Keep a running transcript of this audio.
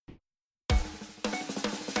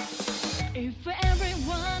If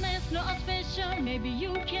everyone is not special, maybe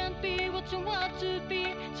you can't be what you want to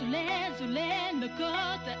be. それぞれの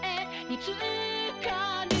答え見つか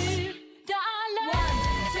る。 1, 2, 3,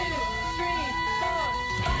 4,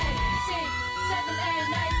 5, 6, 7, 8,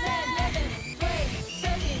 9, 10, 11, 12,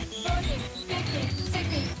 13, 14, 15,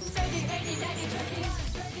 16, 17, 18, 19, 20.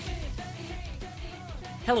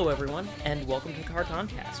 Hello, everyone, and welcome to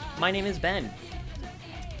Cartooncast. My name is Ben.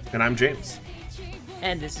 And I'm James.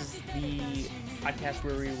 And this is the podcast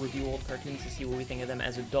where we review old cartoons to see what we think of them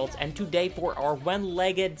as adults. And today, for our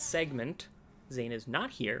One-Legg'd segment, Zane is not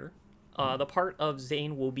here. The part of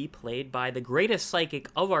Zane will be played by the greatest psychic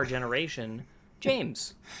of our generation,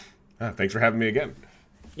 James. Thanks for having me again.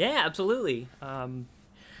 Yeah, absolutely.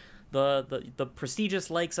 The prestigious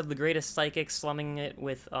likes of the greatest psychics slumming it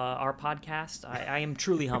with our podcast. I am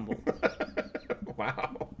truly humbled.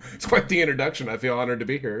 Wow. It's quite the introduction. I feel honored to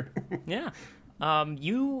be here. Yeah.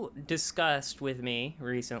 You discussed with me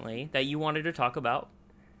recently that you wanted to talk about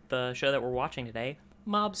the show that we're watching today,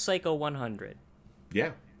 Mob Psycho 100.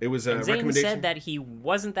 Yeah. It was a and Zane recommendation. said that he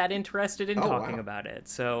wasn't that interested in talking about it,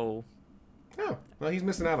 so... Oh, well, he's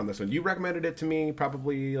missing out on this one. You recommended it to me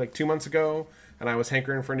probably like 2 months ago, and I was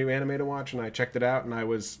hankering for a new anime to watch, and I checked it out, and I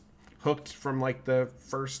was hooked from like the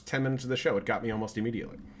first 10 minutes of the show. It got me almost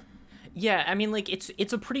immediately. Yeah, I mean, like,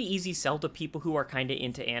 it's a pretty easy sell to people who are kind of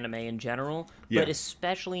into anime in general, but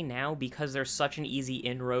especially now because there's such an easy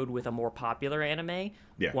inroad with a more popular anime,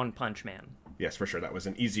 One Punch Man. Yes, for sure. That was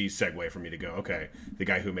an easy segue for me to go, okay, the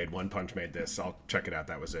guy who made One Punch made this. I'll check it out.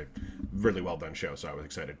 That was a really well-done show, so I was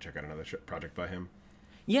excited to check out another project by him.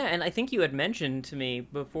 Yeah, and I think you had mentioned to me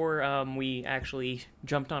before we actually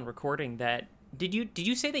jumped on recording that... Did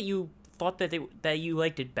you say that you thought that you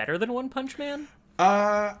liked it better than One Punch Man?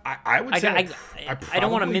 I would say I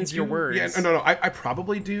don't want to mince your words. Yeah, no. I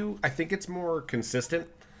probably do. I think it's more consistent.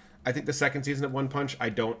 I think the second season of One Punch I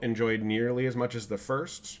don't enjoy nearly as much as the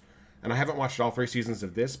first. And I haven't watched all 3 seasons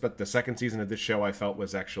of this, but the second season of this show I felt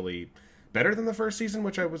was actually better than the first season,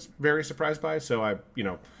 which I was very surprised by. So I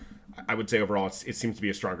would say overall it seems to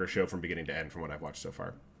be a stronger show from beginning to end from what I've watched so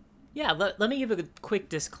far. Yeah, let me give a quick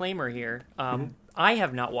disclaimer here. I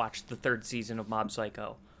have not watched the 3rd season of Mob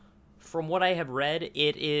Psycho. From what I have read,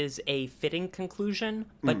 it is a fitting conclusion,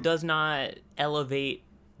 but does not elevate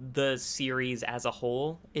the series as a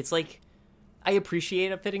whole. It's like, I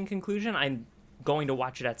appreciate a fitting conclusion. I'm going to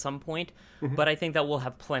watch it at some point, but I think that we'll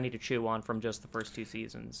have plenty to chew on from just the first 2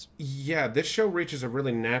 seasons. Yeah, this show reaches a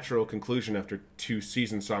really natural conclusion after 2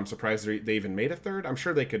 seasons, so I'm surprised they even made a 3rd. I'm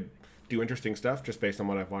sure they could do interesting stuff just based on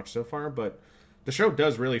what I've watched so far, but the show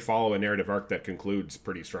does really follow a narrative arc that concludes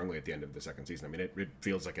pretty strongly at the end of the 2nd season. I mean, it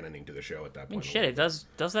feels like an ending to the show at that point. I mean, shit, it does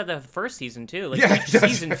that the first season, too. Like, yeah, each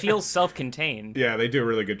season feels self-contained. Yeah, they do a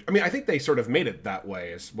really good... I mean, I think they sort of made it that way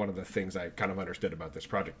is one of the things I kind of understood about this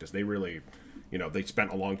project, is they really... they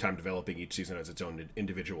spent a long time developing each season as its own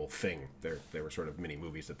individual thing. They were sort of mini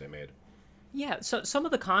movies that they made. Yeah, so some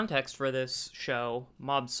of the context for this show,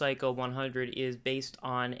 Mob Psycho 100, is based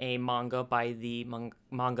on a manga by the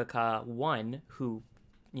mangaka One, who,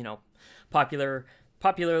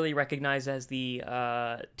 popularly recognized as the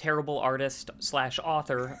terrible artist /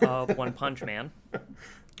 author of One Punch Man.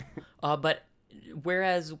 But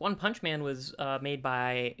whereas One Punch Man was made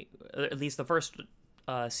by, at least the first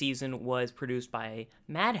season was produced by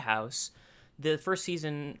Madhouse, the first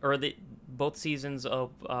season, or both seasons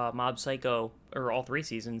of Mob Psycho, or all 3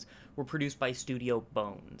 seasons, were produced by Studio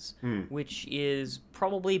Bones, which is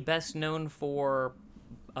probably best known for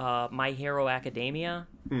My Hero Academia,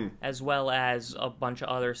 as well as a bunch of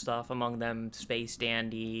other stuff, among them Space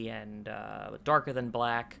Dandy and Darker Than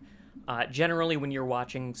Black. Generally, when you're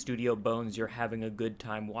watching Studio Bones, you're having a good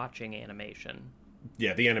time watching animation.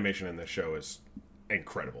 Yeah, the animation in this show is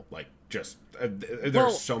incredible. Like, just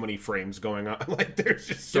there's so many frames going on. Like, there's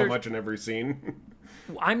just so much in every scene.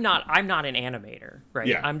 I'm not an animator, right?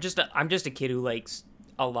 Yeah. I'm just a kid who likes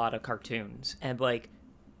a lot of cartoons, and like,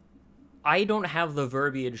 I don't have the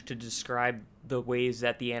verbiage to describe the ways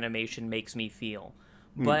that the animation makes me feel.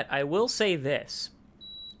 But I will say this: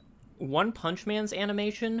 One Punch Man's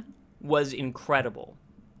animation was incredible.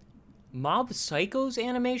 Mob Psycho's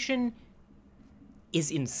animation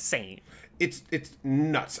is insane. It's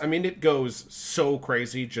nuts. I mean, it goes so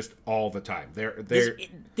crazy just all the time.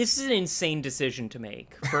 This is an insane decision to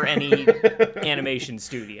make for any animation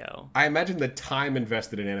studio. I imagine the time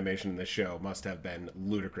invested in animation in this show must have been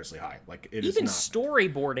ludicrously high. Like, it even is not...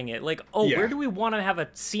 storyboarding it. Like, where do we want to have a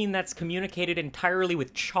scene that's communicated entirely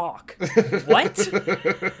with chalk? What?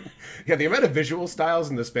 Yeah, the amount of visual styles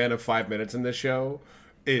in the span of 5 minutes in this show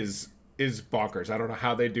is is bonkers. I don't know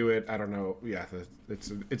how they do it. I don't know. Yeah,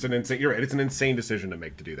 it's an insane. You're right. It's an insane decision to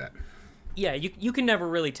make to do that. Yeah, you can never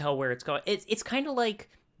really tell where it's going. It's kind of like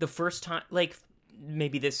the first time, like,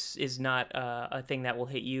 maybe this is not a thing that will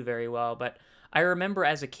hit you very well, but I remember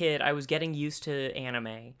as a kid, I was getting used to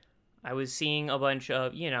anime. I was seeing a bunch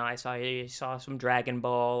of, I saw some Dragon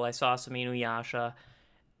Ball, I saw some Inuyasha,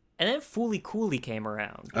 and then Fooly Cooly came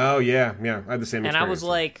around. Oh, yeah, I had the same experience. And I was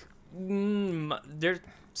like, there's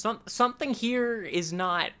something here is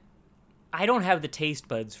not, I don't have the taste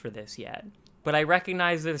buds for this yet, but I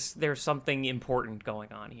recognize there's something important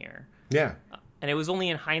going on here. Yeah. And it was only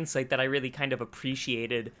in hindsight that I really kind of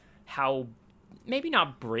appreciated how, maybe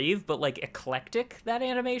not brave, but like eclectic that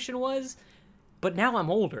animation was. But now I'm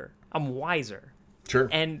older. I'm wiser. Sure.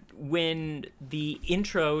 And when the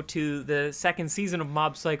intro to the second season of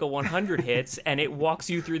Mob Psycho 100 hits, and it walks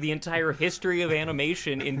you through the entire history of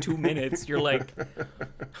animation in 2 minutes, you're like,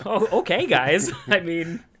 oh, okay, guys. I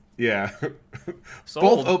mean... Yeah.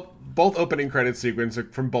 Sold. Both opening credit sequence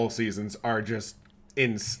from both seasons are just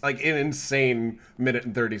an insane minute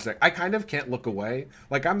and 30 seconds. I kind of can't look away.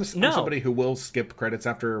 Like, I'm somebody who will skip credits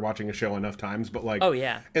after watching a show enough times, but like, oh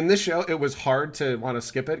yeah, in this show it was hard to want to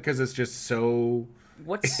skip it because it's just so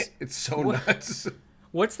it's so nuts.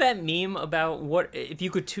 What's that meme about? What if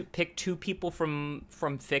you could pick two people from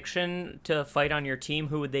fiction to fight on your team?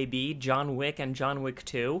 Who would they be? John Wick and John Wick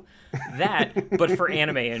 2. That, but for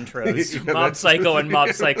anime intros, yeah, Mob Psycho and Mob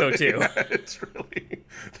Psycho 2. Yeah,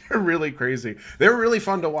 they're really crazy. They're really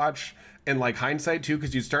fun to watch in like hindsight too,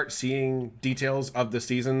 because you'd start seeing details of the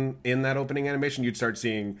season in that opening animation. You'd start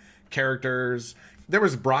seeing characters. There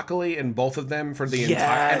was broccoli in both of them for the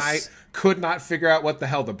entire, and I could not figure out what the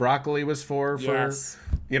hell the broccoli was for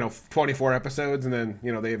 24 episodes, and then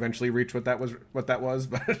they eventually reached what that was.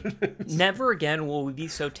 But never again will we be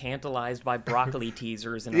so tantalized by broccoli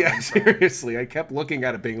teasers. Seriously, I kept looking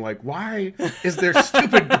at it, being like, why is there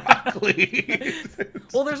stupid broccoli?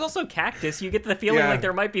 Well, there's also cactus. You get the feeling like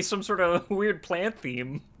there might be some sort of weird plant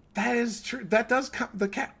theme. That is true. That does come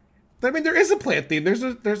I mean, there is a plant theme. There's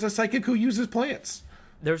a psychic who uses plants.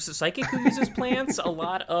 There's a psychic who uses plants. A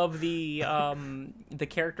lot of the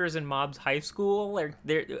characters in Mob's high school are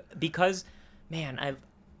there because, man,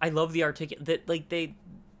 I love the that like they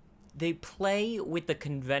play with the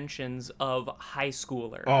conventions of high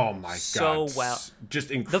schooler. Oh my god, so well, just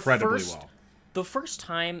incredibly well. The first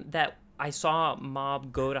time that I saw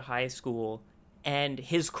Mob go to high school, and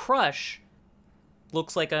his crush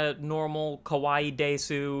looks like a normal kawaii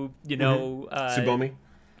desu, Tsubomi.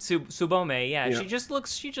 Tsubome, yeah. She just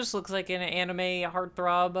looks like an anime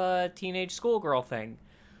heartthrob teenage schoolgirl thing.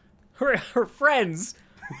 Her friends,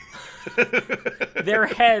 their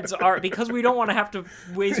heads are, because we don't want to have to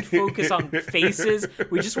waste focus on faces.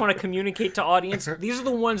 We just want to communicate to audience. These are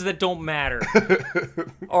the ones that don't matter.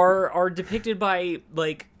 Are depicted by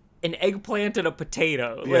like an eggplant and a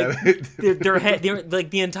potato. Like their head, like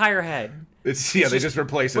the entire head. They just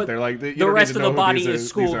replace it. They're like the rest of the body is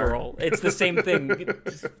schoolgirl. It's the same thing.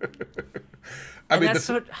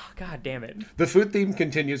 God damn it. The food theme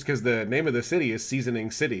continues because the name of the city is Seasoning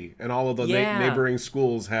City, and all of the neighboring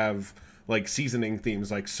schools have like seasoning themes,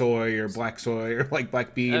 like soy or black soy or like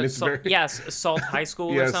black bean. It's Salt High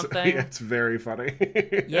School or something. Yeah, it's very funny.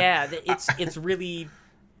 Yeah, it's really,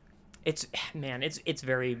 it's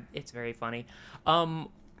very funny.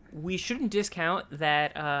 We shouldn't discount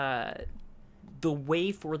that the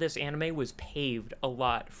way for this anime was paved a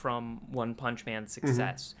lot from One Punch Man's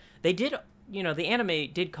success. They did, the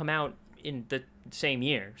anime did come out in the same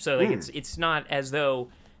year, so like it's not as though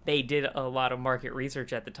they did a lot of market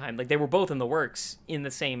research at the time. Like they were both in the works in the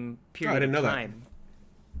same period of time.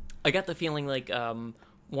 I got the feeling like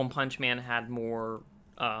One Punch Man had more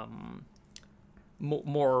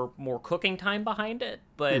cooking time behind it,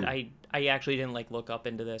 but I actually didn't like look up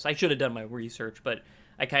into this. I should have done my research, but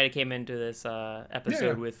I kind of came into this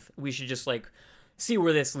episode with we should just like see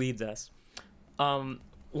where this leads us. One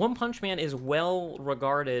Punch Man is well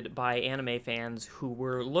regarded by anime fans who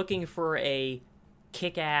were looking for a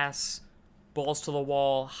kick-ass, balls to the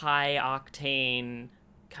wall, high octane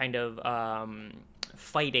kind of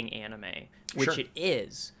fighting anime, which it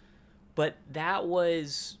is. But that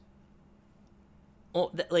was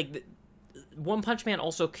like One Punch Man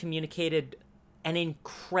also communicated an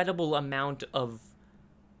incredible amount of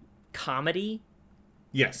comedy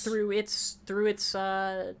through its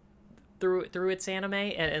anime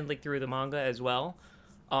and like through the manga as well.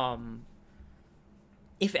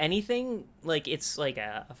 If anything, like it's like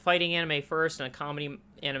a fighting anime first and a comedy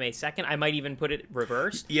anime second. I might even put it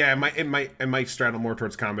reversed. Yeah, it might straddle more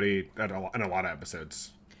towards comedy in a lot of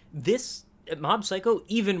episodes. This Mob Psycho,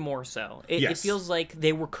 even more so. It Yes. feels like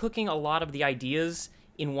they were cooking a lot of the ideas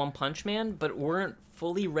in One Punch Man, but weren't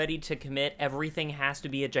fully ready to commit. Everything has to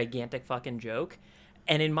be a gigantic fucking joke.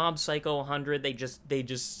 And in Mob Psycho 100, they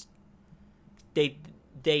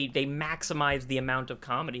maximized the amount of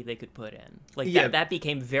comedy they could put in. Like that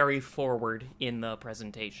became very forward in the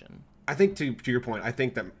presentation. I think to your point, I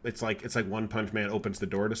think that it's like One Punch Man opens the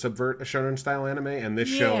door to subvert a shonen style anime, and this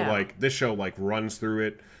show runs through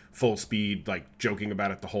it full speed, like joking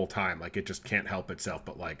about it the whole time. Like it just can't help itself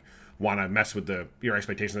but like want to mess with your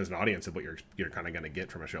expectations as an audience of what you're kind of going to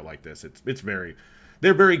get from a show like this.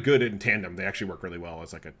 They're very good in tandem. They actually work really well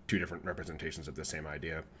as like two different representations of the same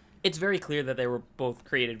idea. It's very clear that they were both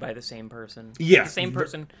created by the same person. Yeah, the same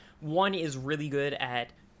person. One is really good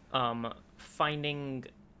at finding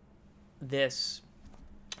this.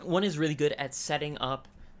 One is really good at setting up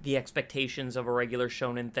the expectations of a regular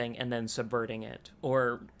shonen thing and then subverting it,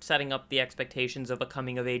 or setting up the expectations of a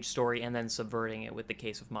coming of age story and then subverting it with the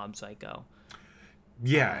case of Mob Psycho.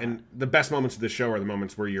 Yeah, and the best moments of the show are the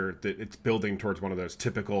moments where it's building towards one of those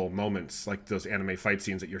typical moments, like those anime fight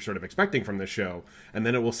scenes that you're sort of expecting from this show, and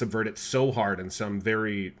then it will subvert it so hard in some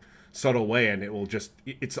very subtle way, and it will just,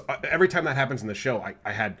 it's every time that happens in the show,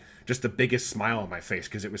 I had just the biggest smile on my face,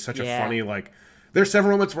 because it was such a funny, like, there's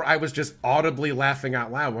several moments where I was just audibly laughing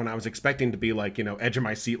out loud when I was expecting to be like, edge of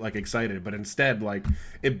my seat, like excited, but instead, like,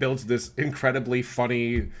 it builds this incredibly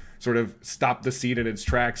funny sort of stop the scene in its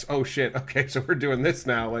tracks. Oh shit, okay, so we're doing this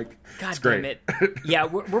now. Like, God it's great. Damn it. Yeah,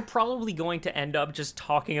 we're probably going to end up just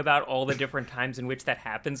talking about all the different times in which that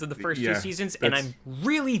happens in the first two seasons, and I'm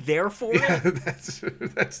really there for it.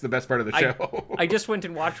 That's the best part of the show. I just went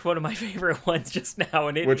and watched one of my favorite ones just now,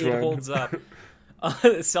 and it holds up.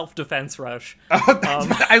 Self-defense rush.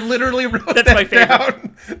 I literally wrote that's my favorite.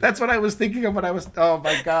 Down. That's what I was thinking of when I was. Oh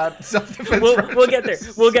my god, self-defense rush. We'll get there.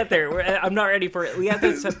 We'll get there. I'm not ready for it. We have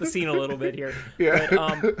to set the scene a little bit here.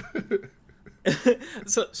 Yeah. But,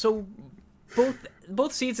 so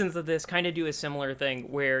both seasons of this kind of do a similar thing,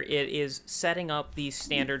 where it is setting up the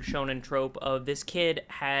standard shonen trope of this kid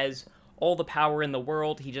has all the power in the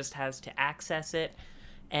world. He just has to access it.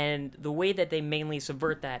 And the way that they mainly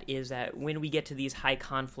subvert that is that when we get to these high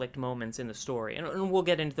conflict moments in the story, and we'll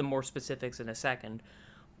get into the more specifics in a second,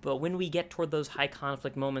 but when we get toward those high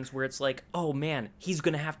conflict moments where it's like, oh man, he's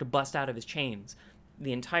going to have to bust out of his chains,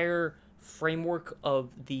 the entire framework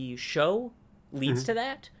of the show leads to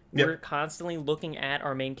that. Yep. We're constantly looking at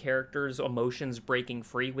our main character's emotions breaking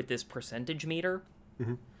free with this percentage meter.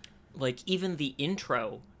 Mm-hmm. Like, even the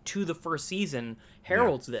intro to the first season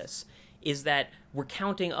heralds this. Is that we're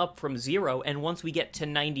counting up from 0, and once we get to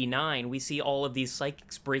 99, we see all of these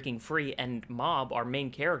psychics breaking free, and Mob, our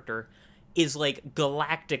main character, is, like,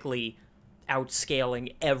 galactically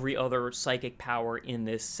outscaling every other psychic power in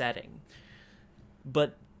this setting.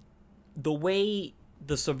 But the way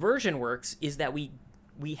the subversion works is that we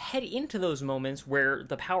head into those moments where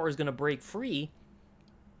the power is going to break free,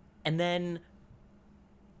 and then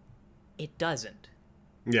it doesn't.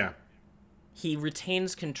 Yeah. He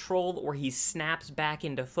retains control, or he snaps back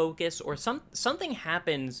into focus, or something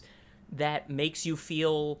happens that makes you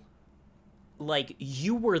feel like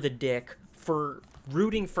you were the dick for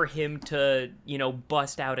rooting for him to,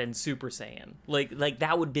 bust out in Super Saiyan. Like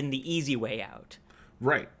that would have been the easy way out.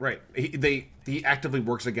 Right. He actively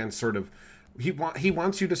works against sort of, he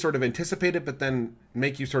wants you to sort of anticipate it, but then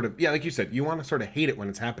make you sort of, like you said, you want to sort of hate it when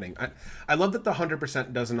it's happening. I love that the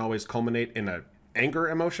 100% doesn't always culminate in a anger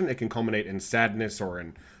emotion. It can culminate in sadness or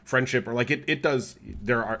in friendship, or like it does.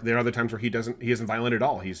 There are other times where he isn't violent at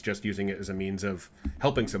all. He's just using it as a means of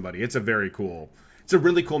helping somebody. It's a really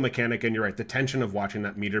cool mechanic, and you're right, the tension of watching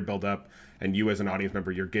that meter build up, and you as an audience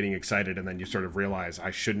member, you're getting excited, and then you sort of realize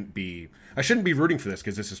I shouldn't be rooting for this,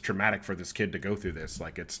 because this is traumatic for this kid to go through this.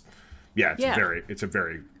 Like it's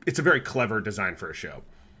a very clever design for a show.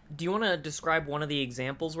 Do you want to describe one of the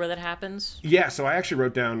examples where that happens? Yeah, so I actually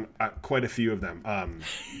wrote down quite a few of them.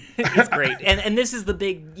 It's great, and this is the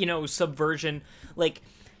big, subversion. Like,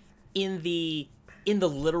 in the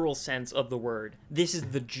literal sense of the word, this is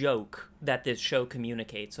the joke that this show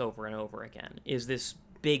communicates over and over again. Is this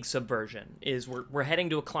big subversion? Is we're heading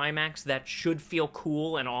to a climax that should feel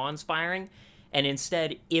cool and awe-inspiring. And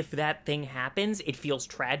instead, if that thing happens, it feels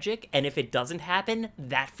tragic. And if it doesn't happen,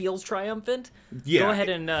 that feels triumphant. Yeah. Go ahead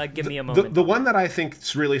and give me a moment. The one that I think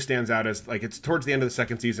really stands out is, like, it's towards the end of the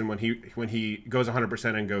second season when he goes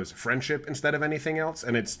 100% and goes friendship instead of anything else.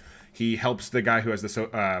 And he helps the guy who has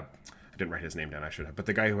the I didn't write his name down, I should have, but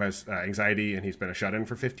the guy who has anxiety and he's been a shut-in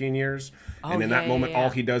for 15 years. Oh, and in that moment, yeah. all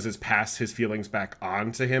he does is pass his feelings back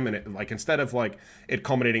on to him. And it, like, instead of like it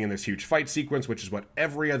culminating in this huge fight sequence, which is what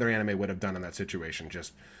every other anime would have done in that situation,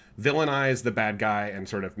 just villainize the bad guy and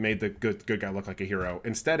sort of made the good guy look like a hero.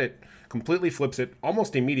 Instead, it completely flips it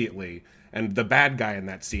almost immediately, and the bad guy in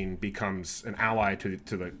that scene becomes an ally to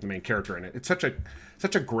the main character in it. It's such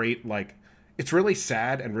a great, like, it's really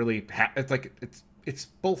sad and really it's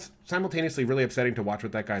both simultaneously really upsetting to watch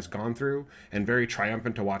what that guy's gone through and very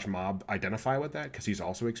triumphant to watch Mob identify with that because he's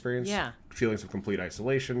also experienced feelings of complete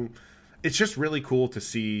isolation. It's just really cool to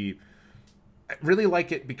see. I really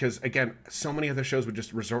like it because, again, so many other shows would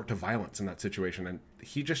just resort to violence in that situation, and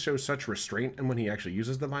he just shows such restraint in when he actually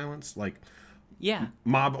uses the violence. Like,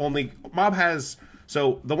 Mob has,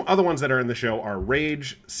 so the other ones that are in the show are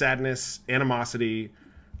rage, sadness, animosity,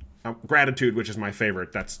 gratitude, which is my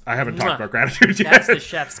favorite. I haven't talked about gratitude yet. That's the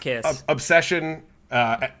chef's kiss. Obsession,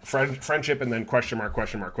 friendship, and then question mark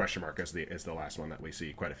is the last one that we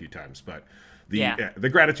see quite a few times. But the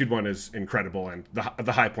gratitude one is incredible and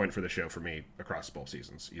the high point for the show for me across both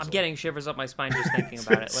seasons. Easily. I'm getting shivers up my spine just thinking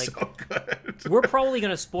about it. Like, so good. We're probably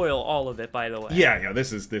going to spoil all of it, by the way. Yeah.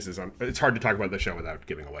 This is it's hard to talk about the show without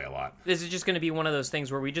giving away a lot. This is just going to be one of those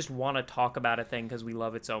things where we just want to talk about a thing because we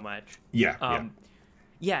love it so much. Yeah.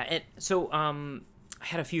 And so I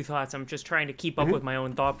had a few thoughts. I'm just trying to keep up with my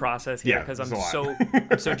own thought process here because I'm so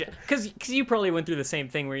because you probably went through the same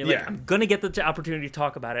thing where you're like, I'm gonna get the opportunity to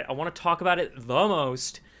talk about it. I want to talk about it the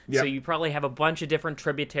most. So you probably have a bunch of different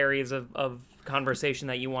tributaries of conversation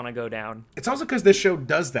that you want to go down. It's also because this show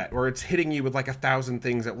does that, where it's hitting you with like 1,000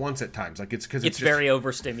 things at once at times. Like it's just very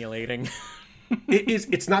overstimulating.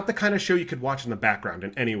 It's not the kind of show you could watch in the background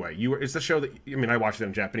in any way. It's the show that, I mean, I watched it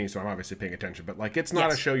in Japanese, so I'm obviously paying attention, but like it's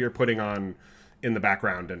not a show you're putting on in the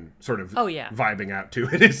background and sort of vibing out to.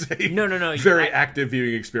 It is a very active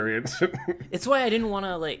viewing experience. It's why I didn't want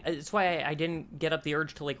to it's why I didn't get up the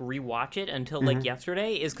urge to like rewatch it until like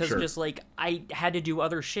yesterday, is because just like I had to do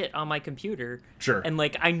other shit on my computer. And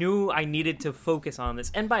like I knew I needed to focus on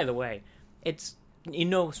this. And by the way, it's in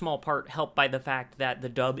no small part helped by the fact that the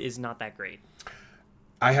dub is not that great.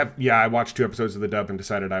 I watched 2 episodes of the dub and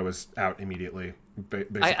decided I was out immediately.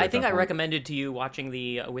 I think I recommended to you watching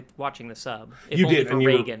the sub. You did, for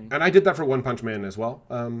Reigen. And I did that for One Punch Man as well.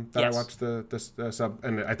 I watched the sub,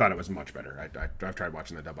 and I thought it was much better. I've tried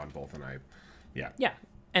watching the dub on both, and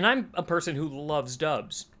and I'm a person who loves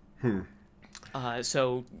dubs.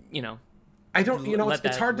 So I don't,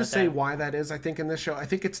 it's hard to say why that is, I think, in this show. I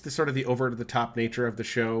think it's the sort of the over-the-top nature of the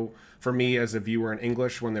show for me as a viewer in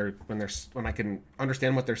English. When I can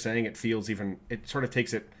understand what they're saying, it sort of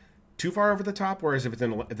takes it too far over the top. Whereas if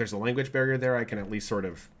there's a language barrier there, I can at least sort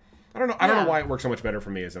of, I don't know why it works so much better for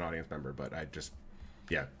me as an audience member, but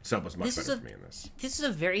sub was much better for me in this. This is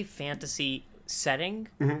a very fantasy setting,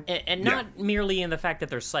 and not merely in the fact that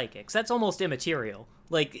they're psychics. That's almost immaterial.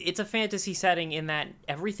 Like, it's a fantasy setting in that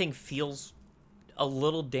everything feels a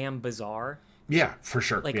little damn bizarre. Yeah, for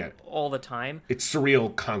sure. All the time. It's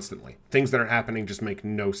surreal constantly. Things that are happening just make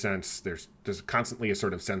no sense. There's constantly a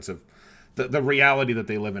sort of sense of the reality that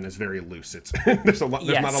they live in is very loose. It's there's not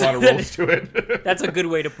a lot of rules to it. That's a good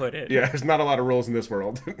way to put it. Yeah, there's not a lot of rules in this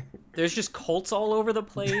world. There's just cults all over the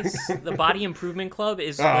place. The Body Improvement Club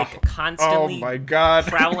is constantly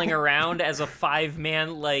prowling around as a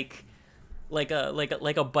 5-man like a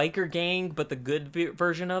biker gang, but the good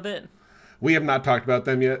version of it. We have not talked about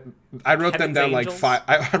them yet. I wrote them down like 5.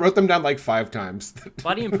 I wrote them down like 5 times.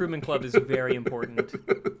 Body Improvement Club is very important.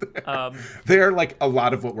 They are like a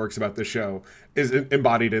lot of what works about the show is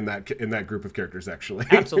embodied in that group of characters. Actually,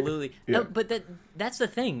 absolutely. But that's the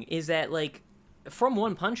thing, is that like from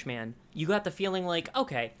One Punch Man, you got the feeling like,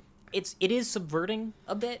 okay, it is subverting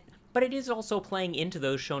a bit, but it is also playing into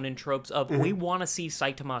those shonen tropes of we want to see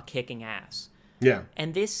Saitama kicking ass. Yeah,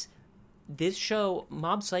 and this show,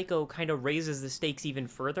 Mob Psycho, kind of raises the stakes even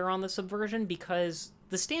further on the subversion, because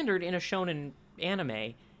the standard in a shonen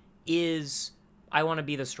anime is I want to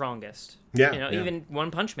be the strongest. Even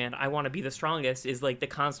One Punch Man, I want to be the strongest, is like the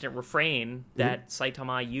constant refrain that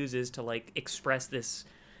Saitama uses to like express this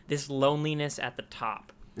loneliness at the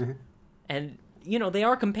top. And they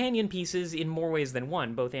are companion pieces in more ways than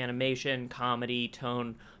one, both animation, comedy,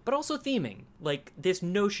 tone, but also theming. Like this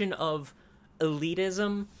notion of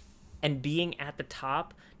elitism and being at the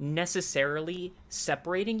top necessarily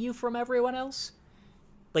separating you from everyone else.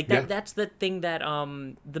 Like that's the thing that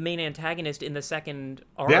the main antagonist in the second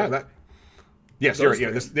arc Yes, you're right. Yeah,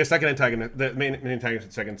 the second antagonist, the main antagonist of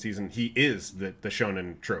the second season, he is the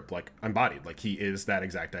shonen trope, like, embodied. Like, he is that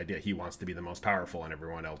exact idea. He wants to be the most powerful, and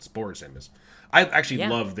everyone else bores him. I actually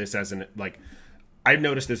love this as an, like, I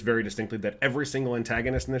noticed this very distinctly, that every single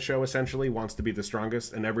antagonist in the show essentially wants to be the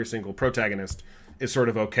strongest, and every single protagonist is sort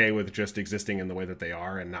of okay with just existing in the way that they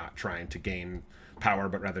are and not trying to gain power,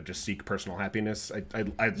 but rather just seek personal happiness. I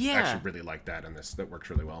actually really like that in this. That works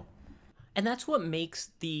really well. And that's what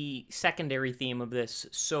makes the secondary theme of this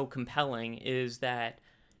so compelling, is that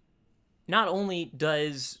not only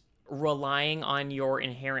does relying on your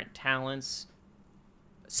inherent talents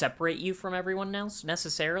separate you from everyone else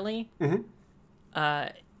necessarily,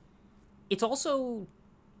 it's also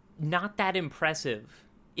not that impressive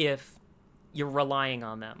if you're relying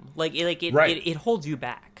on them. It holds you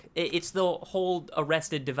back. It's the whole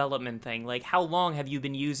Arrested Development thing. Like, how long have you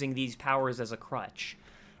been using these powers as a crutch?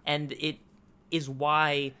 And it is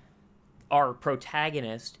why our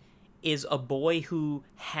protagonist is a boy who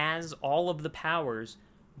has all of the powers,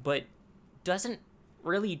 but doesn't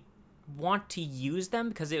really want to use them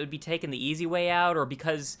because it would be taking the easy way out, or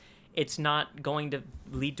because it's not going to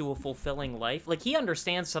lead to a fulfilling life. Like, he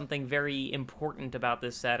understands something very important about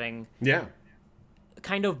this setting. Yeah.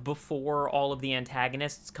 Kind of before all of the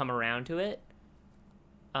antagonists come around to it.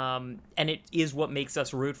 And it is what makes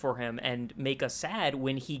us root for him and make us sad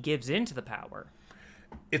when he gives into the power.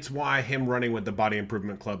 It's why him running with the Body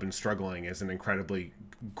Improvement Club and struggling is an incredibly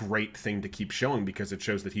great thing to keep showing, because it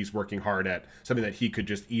shows that he's working hard at something that he could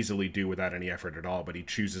just easily do without any effort at all, but he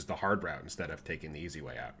chooses the hard route instead of taking the easy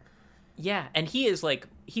way out. Yeah, and he is like,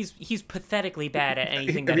 he's pathetically bad at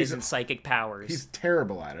anything that isn't psychic powers. He's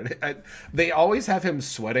terrible at it. They always have him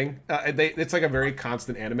sweating. It's like a very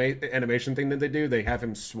constant animation thing that they do. They have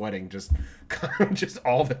him sweating just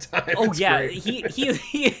all the time. Oh, it's yeah, great.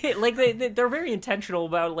 he like they're very intentional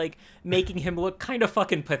about like making him look kind of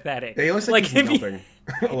fucking pathetic. Yeah, he looks like he's melting.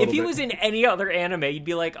 If he was in any other anime, you'd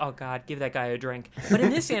be like, oh god, give that guy a drink. But in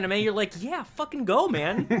this anime, you're like, yeah, fucking go,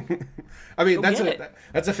 man. I mean, that's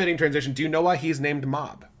a fitting transition. Do you know why he's named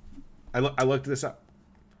Mob? I looked this up.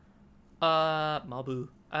 Mabu.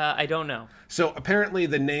 I don't know. So apparently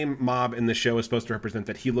the name Mob in the show is supposed to represent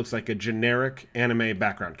that he looks like a generic anime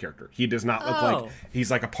background character. He does not look like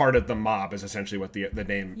he's like a part of the mob, is essentially what the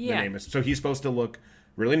name is. So he's supposed to look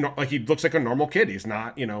really like he looks like a normal kid. He's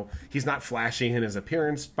not, he's not flashy in his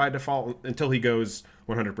appearance by default until he goes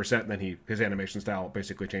 100%. Then his animation style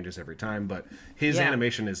basically changes every time. But his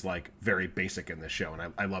animation is like very basic in this show,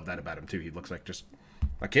 and I love that about him too. He looks like just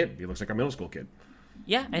a kid. He looks like a middle school kid.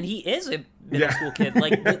 Yeah, and he is a middle school kid.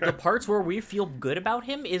 Like, the parts where we feel good about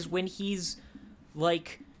him is when he's,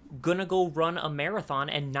 like, gonna go run a marathon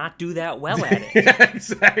and not do that well at it. Yeah,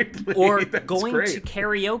 exactly. Or That's going great. to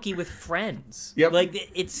karaoke with friends. Yep. Like,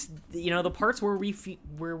 it's, the parts where we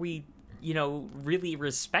really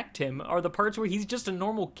respect him are the parts where he's just a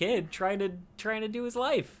normal kid trying to do his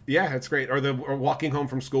life. Yeah, it's great. Or walking home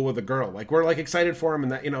from school with a girl. Like, we're, like, excited for him,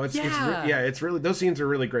 and that, it's really, those scenes are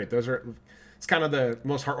really great. It's kind of the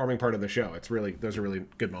most heartwarming part of the show. Those are really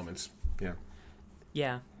good moments. Yeah.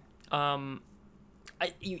 Yeah.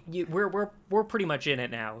 We're pretty much in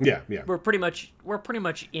it now. Yeah. We're pretty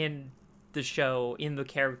much in the show, in the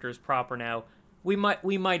characters proper now. We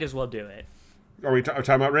might as well do it. Are we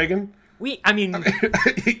talking about Reagan? You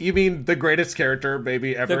mean the greatest character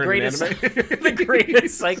maybe ever in an anime? The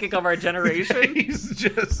greatest psychic of our generation? He's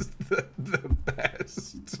just the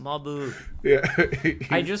best. Mabu. Yeah.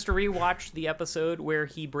 I just rewatched the episode where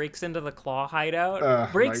he breaks into the Claw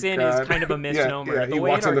hideout. Breaks in is kind of a misnomer. Yeah, the he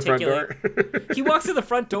way walks in the front door. He walks in the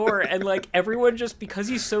front door, and like everyone, just because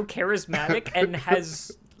he's so charismatic and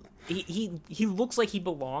has he looks like he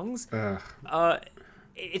belongs.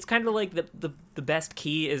 It's kind of like the best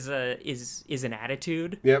key is an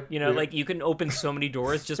attitude. Yep. Like you can open so many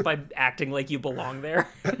doors just by acting like you belong there.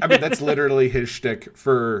 I mean, that's literally his shtick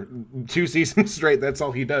for 2 seasons straight. That's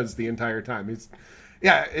all he does the entire time.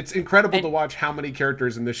 It's incredible to watch how many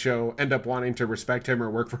characters in this show end up wanting to respect him or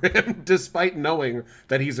work for him, despite knowing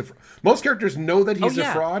that he's most characters know that he's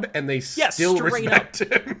a fraud, and they still respect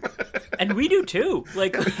him. And we do too.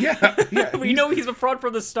 Like, we know he's a fraud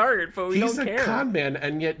from the start, but we don't care. He's a con man,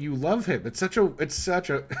 and yet you love him. It's such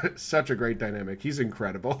a great dynamic. He's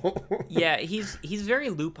incredible. Yeah, he's very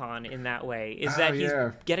Lupin in that way. Is that he's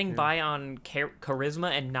getting by on charisma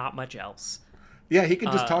and not much else. Yeah, he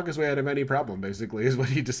can just talk his way out of any problem, basically, is what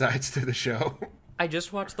he decides through the show. I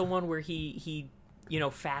just watched the one where he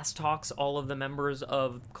fast talks all of the members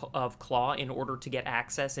of Claw in order to get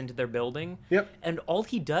access into their building. Yep. And all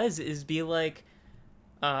he does is be like,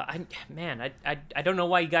 I don't know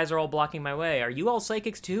why you guys are all blocking my way. Are you all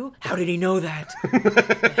psychics too? How did he know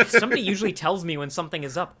that? Somebody usually tells me when something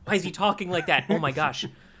is up. Why is he talking like that? Oh my gosh.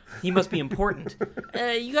 He must be important.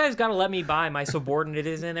 You guys gotta let me by. My subordinate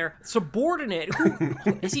is in there. Subordinate? Who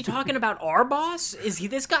is he talking about? Our boss? Is he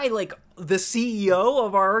this guy like the CEO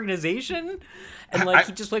of our organization? And like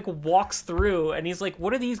he just like walks through and he's like,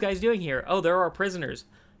 "What are these guys doing here? Oh, they're our prisoners.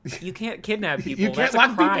 You can't kidnap people. You can't That's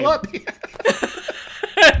lock a crime. people up.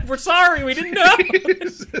 We're sorry, we didn't know."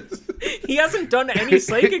 He hasn't done any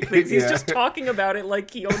psychic things. He's Yeah. just talking about it like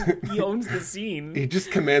he owns the scene. He just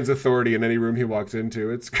commands authority in any room he walks into.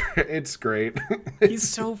 It's great. He's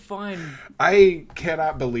so fun. I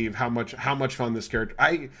cannot believe how much fun this character.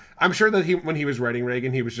 I'm sure that when he was writing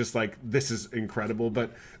Reigen, he was just like, this is incredible.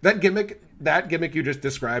 But that gimmick you just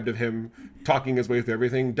described of him talking his way through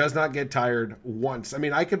everything does not get tired once. I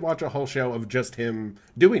mean, I could watch a whole show of just him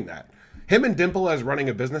doing that. Him and Dimple as running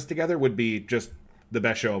a business together would be just the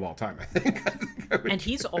best show of all time, I think. And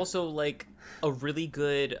he's also like a really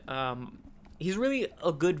good he's really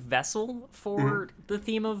a good vessel for the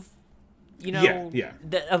theme of, you know,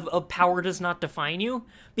 of power does not define you,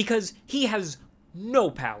 because he has no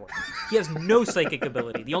power. He has no psychic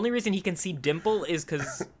ability. The only reason he can see Dimple is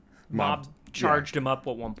because Mob charged him up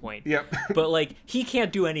at one point. Yep. But like he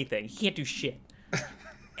can't do anything. He can't do shit.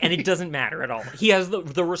 And it doesn't matter at all. He has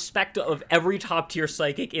the respect of every top-tier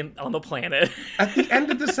psychic on the planet. At the end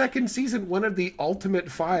of the second season, one of the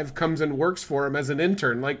Ultimate Five comes and works for him as an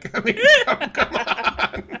intern. Like, I mean, come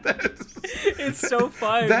on. It's so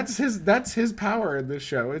fun. That's his power in this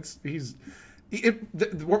show. What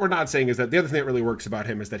we're not saying is that the other thing that really works about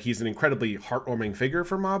him is that he's an incredibly heartwarming figure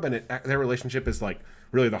for Mob, and their relationship is like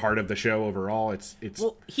really the heart of the show overall.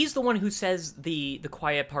 Well, he's the one who says the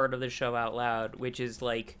quiet part of the show out loud, which is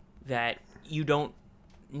like that you don't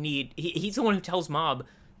need. He's the one who tells Mob,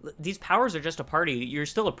 these powers are just a party. You're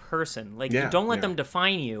still a person. Like, don't let them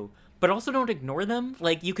define you, but also don't ignore them.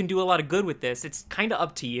 Like, you can do a lot of good with this. It's kind of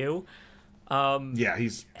up to you.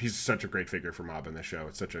 He's such a great figure for Mob in this show.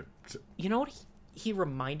 It's such a... You know what he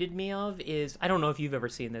reminded me of is, I don't know if you've ever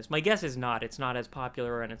seen this. My guess is not. It's not as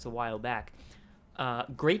popular, and it's a while back.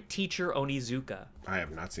 Great Teacher Onizuka. I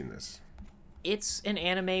have not seen this. It's an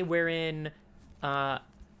anime wherein a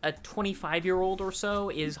 25-year-old or so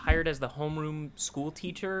is hired as the homeroom school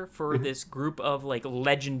teacher for this group of like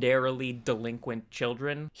legendarily delinquent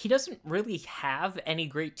children. He doesn't really have any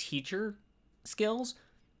great teacher skills.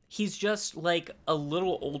 He's just like a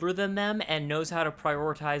little older than them and knows how to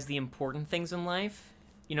prioritize the important things in life.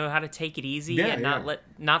 You know, how to take it easy and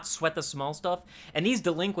not sweat the small stuff. And these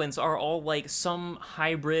delinquents are all like some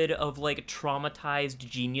hybrid of like traumatized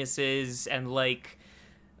geniuses and like,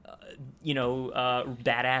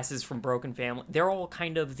 badasses from broken family. They're all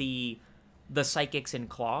kind of the psychics in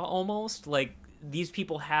Claw almost. Like, these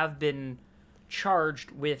people have been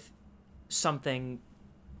charged with something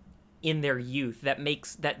in their youth that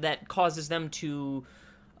makes that causes them to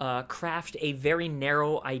craft a very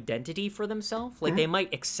narrow identity for themselves. Like, they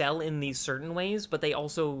might excel in these certain ways, but they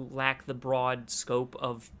also lack the broad scope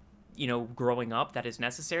of, growing up that is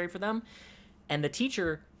necessary for them. And the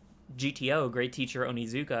teacher, GTO, Great Teacher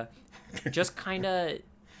Onizuka, just kind of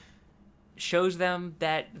shows them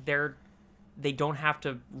that they don't have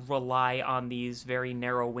to rely on these very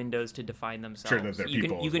narrow windows to define themselves. Sure, that they're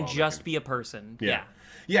people you can just be a person.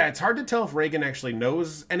 Yeah, it's hard to tell if Reigen actually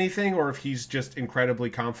knows anything or if he's just incredibly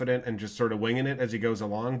confident and just sort of winging it as he goes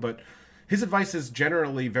along. But his advice is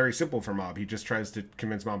generally very simple for Mob. He just tries to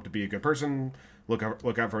convince Mob to be a good person, look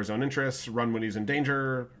out for his own interests, run when he's in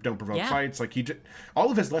danger, don't provoke fights. Like,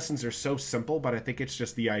 all of his lessons are so simple, but I think it's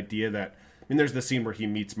just the idea that... I mean, there's the scene where he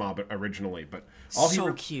meets Mob originally, but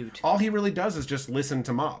cute. All he really does is just listen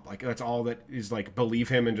to Mob. Like, that's all that is, like, believe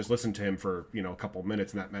him and just listen to him for, a couple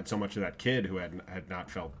minutes, and that meant so much to that kid who had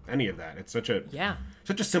not felt any of that. It's such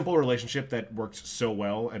a simple relationship that works so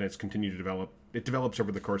well, and it's continued to develop. It develops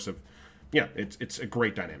over the course of, it's a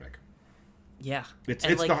great dynamic. Yeah, it's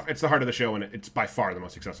the heart of the show, and it's by far the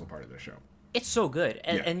most successful part of the show. It's so good,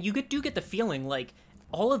 and you do get the feeling like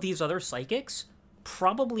all of these other psychics.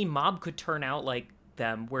 Probably Mob could turn out like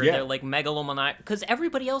them, where they're like megalomaniac, because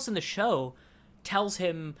everybody else in the show tells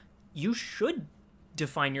him you should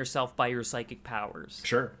define yourself by your psychic powers.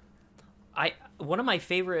 Sure. One of my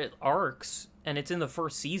favorite arcs, and it's in the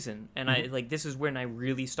first season, and this is when I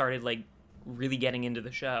really started like really getting into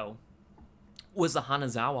the show, was the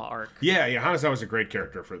Hanazawa arc. Yeah, Hanazawa's a great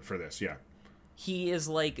character for this. Yeah, he is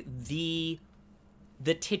like the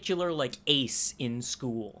titular like ace in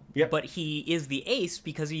school. Yep. But he is the ace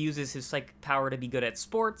because he uses his psychic power to be good at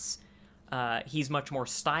sports. He's much more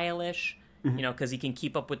stylish, you know, because he can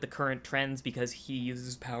keep up with the current trends because he uses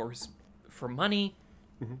his powers for money.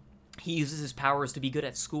 He uses his powers to be good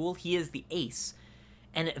at school. He is the ace.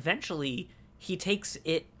 And eventually, he takes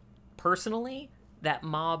it personally that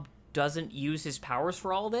Mob doesn't use his powers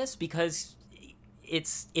for all this because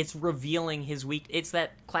it's revealing his weak. It's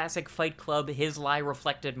that classic Fight Club, his lie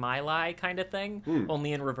reflected my lie kind of thing,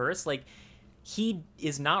 only in reverse. Like, he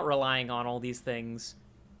is not relying on all these things,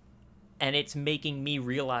 and it's making me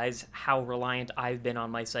realize how reliant I've been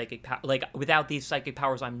on my psychic power. Like, without these psychic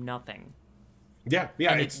powers, I'm nothing. Yeah,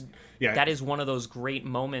 And that is one of those great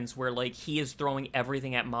moments where, like, he is throwing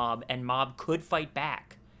everything at Mob, and Mob could fight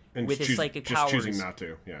back and with his psychic powers. Just choosing not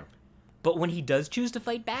to, yeah. But when he does choose to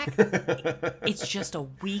fight back, it's just a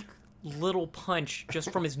weak little punch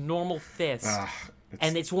just from his normal fist.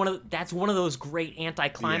 And that's one of those great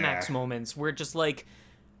anticlimax moments where just, like,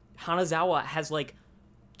 Hanazawa has, like,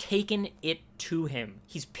 taken it to him.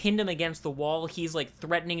 He's pinned him against the wall. He's, like,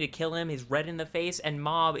 threatening to kill him. He's red in the face, and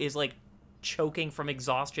Mob is, like, choking from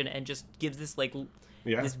exhaustion and just gives this, like,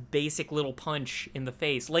 this basic little punch in the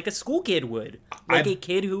face, like a school kid would, like a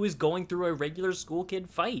kid who is going through a regular school kid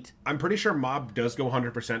fight. I'm pretty sure Mob does go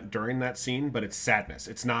 100% during that scene, but it's sadness.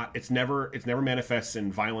 It's never manifests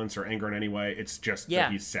in violence or anger in any way. It's just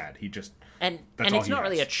that he's sad. He just and it's not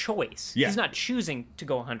really a choice. He's not choosing to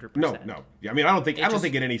go 100%. No. Yeah, I mean, I don't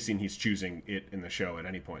think in any scene he's choosing it in the show at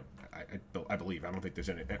any point. I believe. I don't think there's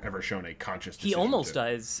ever shown a conscious decision. He almost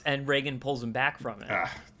does, and Reigen pulls him back from it.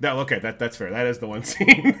 That's fair. That is the one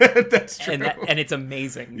scene. That's true. And it's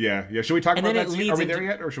amazing. Yeah. Should we talk about that scene? Are we there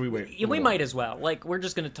yet, or should we wait? We might as well. Like, we're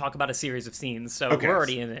just going to talk about a series of scenes, so we're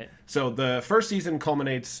already in it. So the first season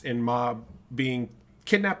culminates in Mob being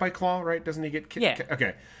kidnapped by Claw, right? Doesn't he get kidnapped? Yeah.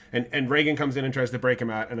 Okay. And Reigen comes in and tries to break him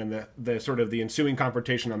out, and then the sort of the ensuing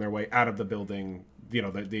confrontation on their way out of the building, you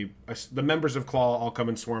know, the members of Claw all come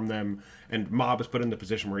and swarm them, and Mob is put in the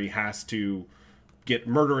position where he has to get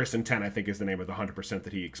murderous intent, I think is the name of the 100%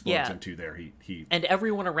 that he explodes into there. He and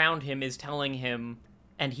everyone around him is telling him,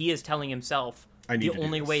 and he is telling himself, the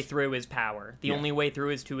only way through is power. The only way through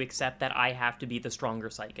is to accept that I have to be the stronger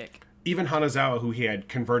psychic. Even Hanazawa, who he had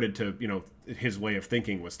converted to, you know, his way of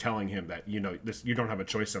thinking, was telling him that, you know, you don't have a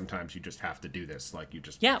choice sometimes. You just have to do this. Like, you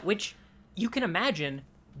just... Yeah, which you can imagine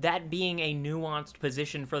that being a nuanced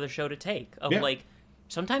position for the show to take. Of, like,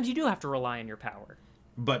 sometimes you do have to rely on your power.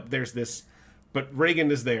 But there's this... But Reigen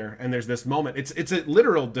is there, and there's this moment. It's a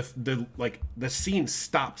literal... the scene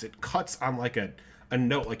stops. It cuts on, like, a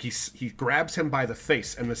note. Like, he grabs him by the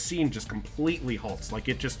face, and the scene just completely halts. Like,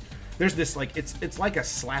 it just... There's this, like, it's like a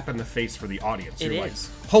slap in the face for the audience. You're like,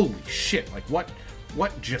 holy shit, like,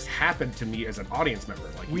 what just happened to me as an audience member?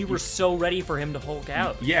 Like, we were so ready for him to Hulk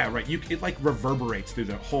out. Yeah, right. It like reverberates through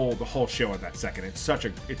the whole show at that second.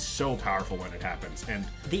 It's so powerful when it happens. And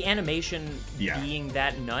the animation being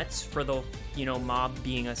that nuts for the, you know, Mob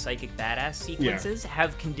being a psychic badass sequences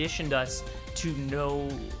have conditioned us to know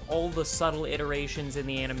all the subtle iterations in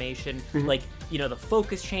the animation. Like, you know, the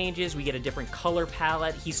focus changes, we get a different color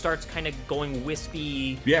palette, he starts kind of going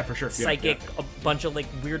wispy, for sure, psychic, a bunch of, like,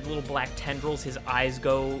 weird little black tendrils, his eyes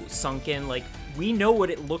go sunken, like, we know what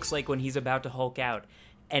it looks like when he's about to Hulk out,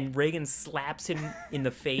 and Reigen slaps him in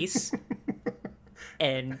the face,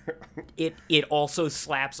 and it also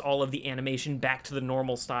slaps all of the animation back to the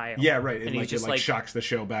normal style. Yeah, right. And it like shocks the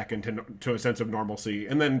show back into a sense of normalcy,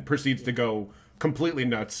 and then proceeds to go completely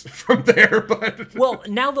nuts from there. But well,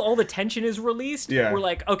 now that all the tension is released, we're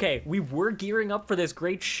like, okay, we were gearing up for this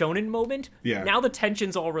great shonen moment. Yeah. Now the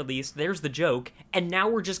tension's all released. There's the joke, and now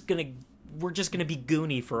we're just gonna be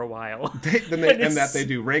goony for a while. and that they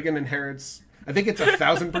do. Reigen inherits. I think it's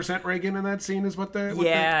 1,000% Reigen in that scene is what the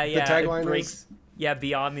tagline is. Yeah,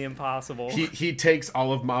 beyond the impossible. He takes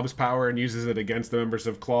all of Mob's power and uses it against the members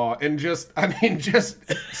of Claw. And just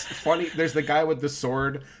funny. There's the guy with the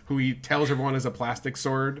sword who he tells everyone is a plastic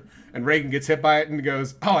sword. And Reigen gets hit by it and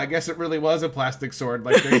goes, oh, I guess it really was a plastic sword.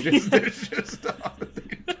 Like, there's just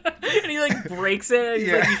and he, like, breaks it.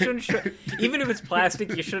 And like, you shouldn't even if it's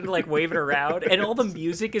plastic, you shouldn't, like, wave it around. And all the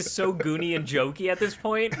music is so goony and jokey at this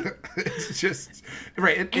point. It's just...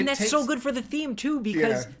 Right. And that's so good for the theme, too,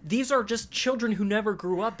 because these are just children who never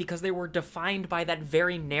grew up because they were defined by that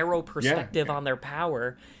very narrow perspective on their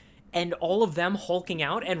power. And all of them hulking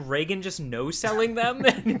out and Reigen just no-selling them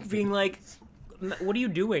and being like... What are you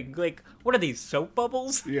doing? Like, what are these, soap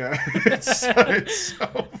bubbles? Yeah. It's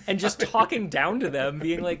so and just talking down to them,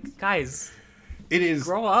 being like, guys, It is.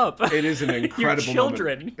 Grow up. It is an incredible Your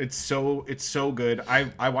children. moment. It's so good.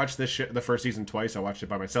 I watched the first season twice. I watched it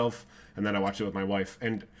by myself, and then I watched it with my wife.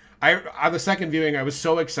 And on the second viewing, I was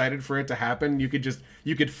so excited for it to happen. You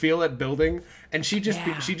could feel it building, and she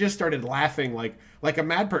just started laughing like a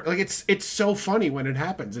mad person. Like it's so funny when it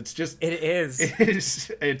happens. It's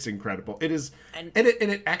incredible. It is, and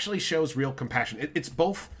it actually shows real compassion. It's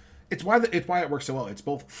both. It's why it works so well. It's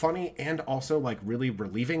both funny and also like really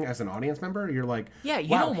relieving as an audience member. You're like, yeah,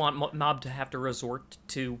 you wow. don't want Mob to have to resort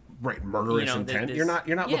to murderous intent. You're not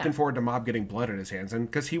looking forward to Mob getting blood in his hands, and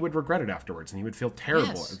because he would regret it afterwards, and he would feel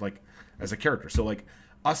terrible as a character. So like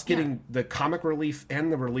us getting the comic relief and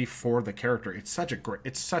the relief for the character, it's such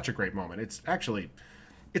a great moment. It's actually.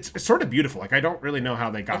 It's sort of beautiful. Like I don't really know how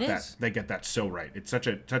they got that. They get that so right. It's such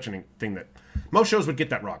a thing that most shows would get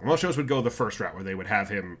that wrong. Most shows would go the first route where they would have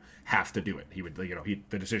him have to do it. He would,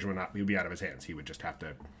 the decision would be out of his hands. He would just have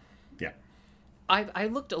to, yeah. I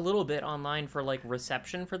looked a little bit online for like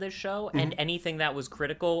reception for this show, and anything that was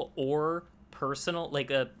critical or personal,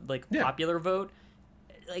 like popular vote.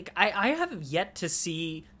 Like I have yet to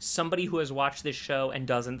see somebody who has watched this show and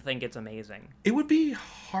doesn't think it's amazing. It would be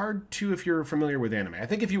hard to if you're familiar with anime. I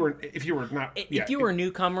think if you were a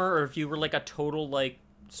newcomer, or if you were like a total like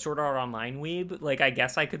Sword Art Online weeb, like I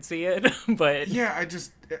guess I could see it. But yeah,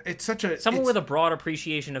 it's such a someone with a broad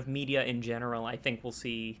appreciation of media in general, I think we'll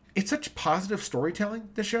see. It's such positive storytelling.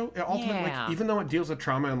 The show ultimately, like, even though it deals with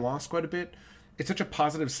trauma and loss quite a bit. It's such a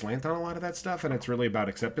positive slant on a lot of that stuff, and it's really about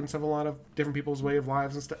acceptance of a lot of different people's way of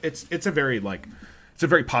lives and stuff. It's a very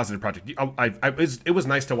positive project. It was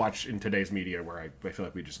nice to watch in today's media where I feel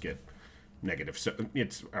like we just get negative. So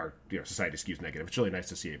it's our society skews negative. It's really nice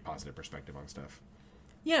to see a positive perspective on stuff.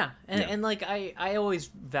 Yeah, and like I always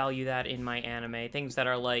value that in my anime, things that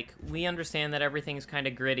are like, we understand that everything's kind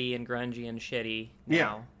of gritty and grungy and shitty now.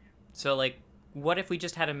 Yeah. So like, what if we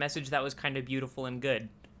just had a message that was kind of beautiful and good?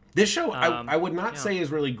 This show, I would not say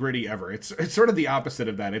is really gritty ever. It's sort of the opposite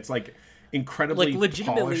of that. It's like incredibly like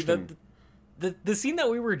legitimately polished the scene that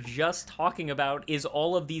we were just talking about is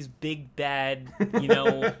all of these big bad,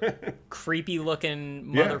 creepy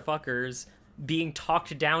looking motherfuckers being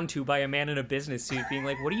talked down to by a man in a business suit, being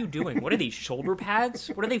like, "What are you doing? What are these, shoulder pads?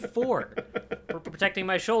 What are they for? For protecting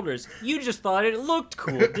my shoulders. You just thought it looked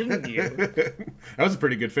cool, didn't you?" That was a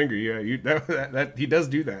pretty good finger. Yeah, that he does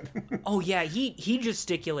do that. Oh yeah, he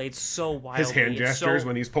gesticulates so wildly. His hand gestures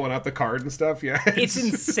when he's pulling out the card and stuff. Yeah, it's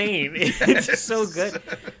insane. It's so good.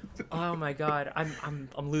 Oh my god,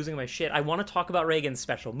 I'm losing my shit. I want to talk about Reigen's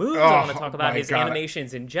special moves. I want to talk about his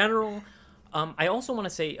animations in general. I also want to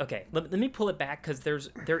say, okay, let me pull it back, because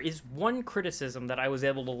there is one criticism that I was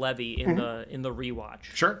able to levy in the rewatch.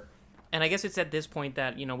 Sure. And I guess it's at this point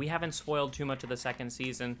that we haven't spoiled too much of the second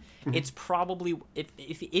season. It's probably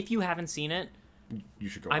if you haven't seen it, you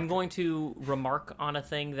should go. I'm going to remark on a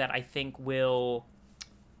thing that I think will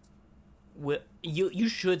you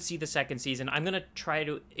should see the second season. I'm gonna try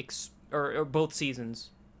to or both seasons,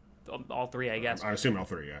 all three, I guess. I assume all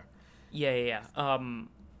three, yeah. Yeah.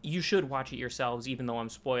 You should watch it yourselves, even though I'm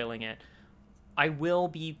spoiling it. I will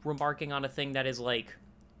be remarking on a thing that is like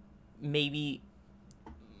maybe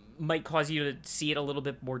might cause you to see it a little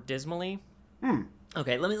bit more dismally.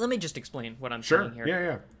 Okay, let me just explain what I'm saying here.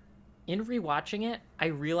 Yeah. In rewatching it, I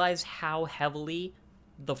realized how heavily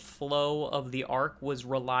the flow of the arc was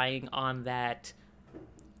relying on that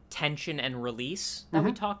tension and release that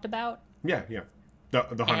we talked about. Yeah. The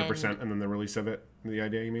 100% and then the release of it. The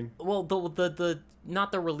idea, you mean? Well, the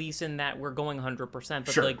not the release in that we're going 100%,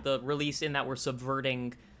 but like the release in that we're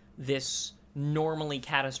subverting this normally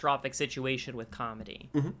catastrophic situation with comedy.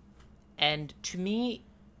 And to me,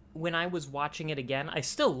 when I was watching it again, I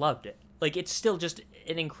still loved it. Like, it's still just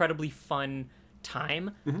an incredibly fun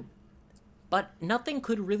time. But nothing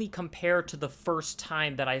could really compare to the first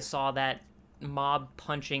time that I saw that Mob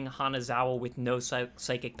punching Hanazawa with no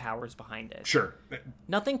psychic powers behind it. Sure.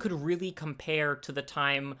 Nothing could really compare to the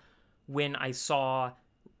time when I saw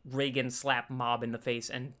Reigen slap Mob in the face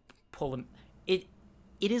and pull him. It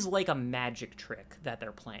is like a magic trick that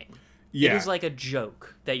they're playing. Yeah. It is like a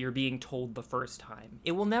joke that you're being told the first time.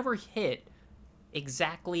 It will never hit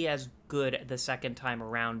exactly as good the second time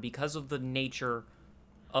around because of the nature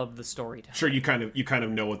of the storytelling. Sure, you kind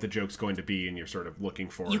of know what the joke's going to be, and you're sort of looking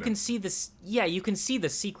for it. You can see this. Yeah, you can see the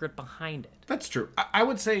secret behind it. That's true. I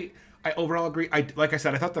would say I overall agree. Like I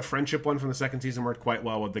said, I thought the friendship one from the second season worked quite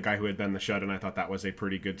well with the guy who had been the Shud, and I thought that was a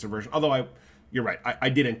pretty good subversion. Although you're right. I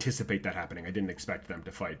did anticipate that happening. I didn't expect them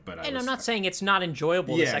to fight, but I'm not saying it's not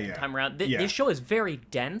enjoyable the second time around. This show is very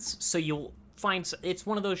dense, so you'll find it's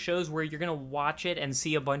one of those shows where you're gonna watch it and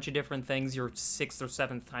see a bunch of different things your sixth or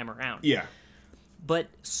seventh time around. Yeah. but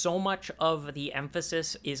so much of the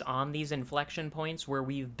emphasis is on these inflection points where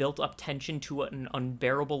we've built up tension to an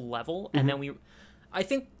unbearable level, and then I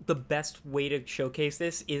think the best way to showcase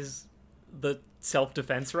this is the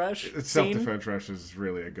self-defense rush. Self-defense rush is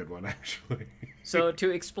really a good one, actually. So to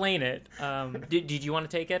explain it, did you want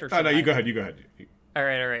to take it? Or no, you go ahead. All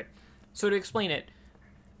right. So to explain it,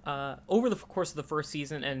 over the course of the first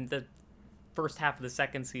season and the first half of the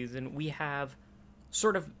second season, we have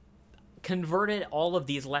sort of converted all of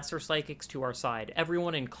these lesser psychics to our side.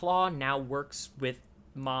 Everyone in Claw now works with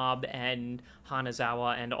Mob and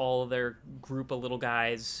Hanazawa and all of their group of little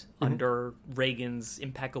guys under Reigen's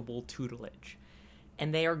impeccable tutelage.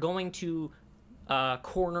 And they are going to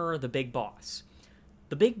corner the big boss.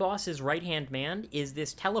 The big boss's right-hand man is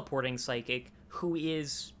this teleporting psychic who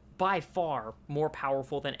is by far more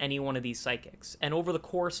powerful than any one of these psychics. And over the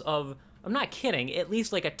course of, I'm not kidding, at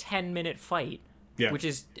least like a 10-minute fight, which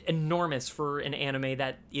is enormous for an anime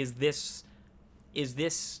that is this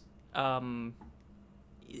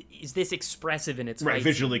expressive in its fight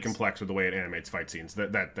visually scenes. complex with the way it animates fight scenes.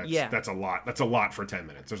 That's a lot. That's a lot for 10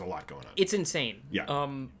 minutes. There's a lot going on. It's insane. Yeah.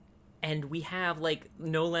 And we have like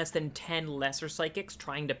no less than 10 lesser psychics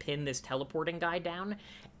trying to pin this teleporting guy down,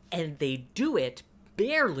 and they do it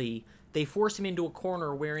barely. They force him into a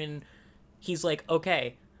corner wherein he's like,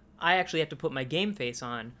 okay, I actually have to put my game face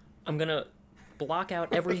on. I'm gonna block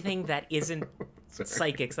out everything that isn't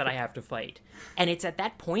psychics that I have to fight. And it's at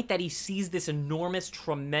that point that he sees this enormous,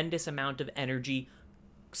 tremendous amount of energy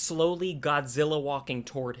slowly Godzilla walking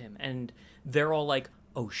toward him. And they're all like,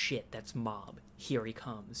 oh shit, that's Mob. Here he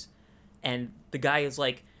comes. And the guy is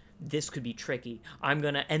like, this could be tricky. And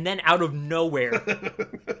then out of nowhere,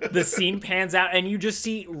 the scene pans out and you just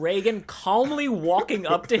see Reigen calmly walking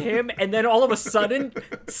up to him, and then all of a sudden,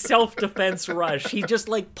 self-defense rush. He just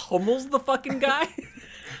like pummels the fucking guy.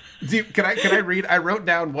 Dude, can I read? I wrote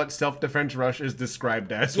down what self-defense rush is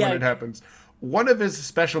described as when it happens. One of his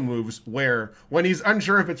special moves where, when he's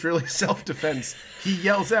unsure if it's really self-defense, he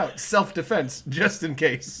yells out, self-defense, just in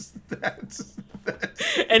case.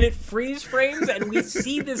 And it freeze frames, and we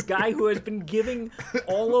see this guy who has been giving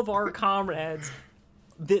all of our comrades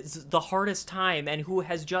the hardest time, and who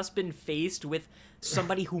has just been faced with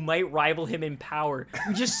somebody who might rival him in power.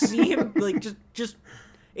 We just see him, like, just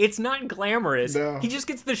it's not glamorous. No. He just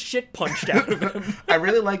gets the shit punched out of him. I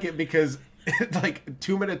really like it because, like,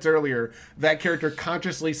 2 minutes earlier, that character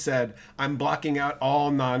consciously said, I'm blocking out all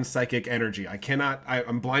non-psychic energy.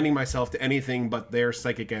 I'm blinding myself to anything but their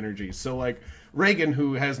psychic energy. So, like, Reigen,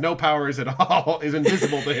 who has no powers at all, is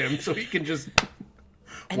invisible to him, so he can just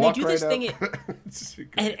and walk they do right this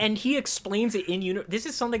thing, and he explains it in this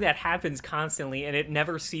is something that happens constantly, and it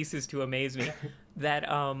never ceases to amaze me, that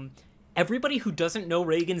everybody who doesn't know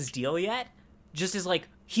Reigen's deal yet just is like,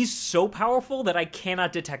 he's so powerful that I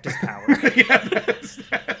cannot detect his power.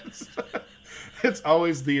 It's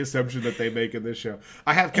always the assumption that they make in this show.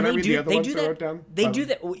 Can I read the other ones I wrote down? They do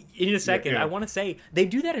that in a second. Yeah. I want to say they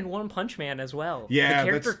do that in One Punch Man as well. Yeah, the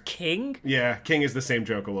character King. Yeah, King is the same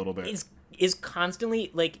joke a little bit. Is constantly,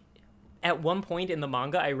 like, at one point in the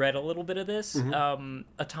manga, I read a little bit of this.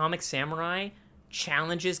 Atomic Samurai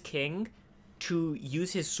challenges King to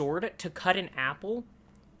use his sword to cut an apple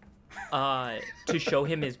to show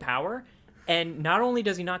him his power. And not only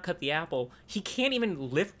does he not cut the apple, he can't even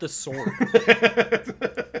lift the sword.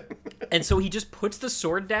 And so he just puts the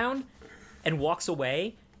sword down and walks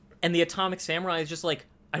away. And the Atomic Samurai is just like,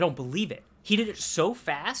 I don't believe it. He did it so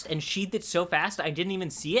fast and sheathed it so fast I didn't even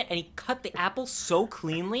see it. And he cut the apple so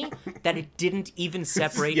cleanly that it didn't even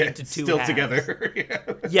separate into two still halves.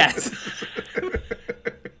 Together. Yes.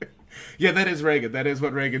 Yeah, that is Reigen. That is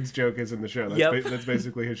what Reigen's joke is in the show. That's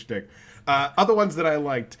basically his shtick. Other ones that I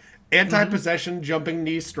liked. Anti-possession jumping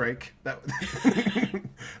knee strike.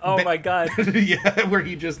 Oh my god. Yeah, where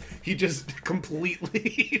he just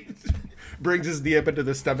completely brings his knee up into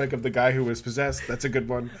the stomach of the guy who was possessed. That's a good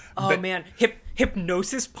one. Oh man,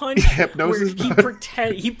 hypnosis punch. Hypnosis punch.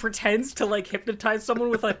 He pretends to like hypnotize someone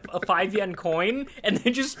with a 5 yen coin and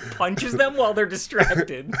then just punches them while they're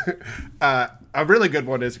distracted. A really good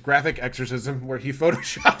one is graphic exorcism, where he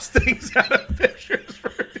photoshops things out of pictures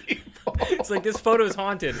for people. It's like, this photo is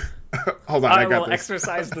haunted. Hold on, I got will this.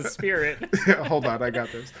 exorcise the spirit. Hold on, I got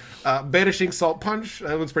this. Banishing salt punch.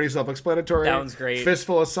 That one's pretty self-explanatory. That one's great.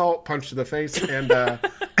 Fistful of salt, punch to the face, and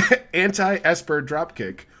anti-Esper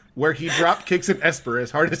dropkick, where he drop kicks an Esper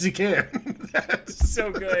as hard as he can. That's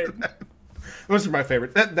so good. Those are my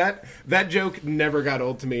favorite. That joke never got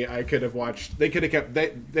old to me. I could have watched. They could have done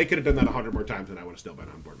that 100 more times, and I would have still been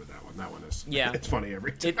on board with that one. That one is. Yeah. It's funny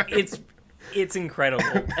every time. It's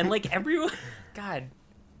incredible, and like everyone, God.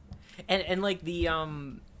 And like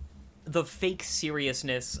the fake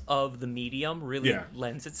seriousness of the medium really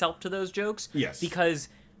lends itself to those jokes. Yes. Because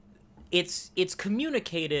it's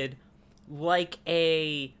communicated like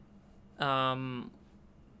a I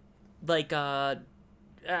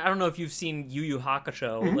don't know if you've seen Yu Yu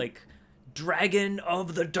Hakusho, like Dragon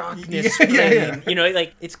of the Darkness. Yeah. You know,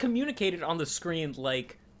 like it's communicated on the screen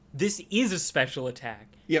like this is a special attack.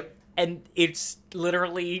 Yep. And it's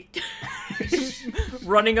literally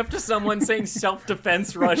running up to someone saying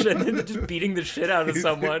self-defense rush and then just beating the shit out of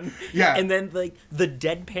someone. Yeah. And then, like, the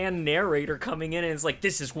deadpan narrator coming in and it's like,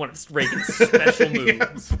 this is one of Reigen's special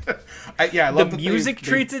moves. I love the that music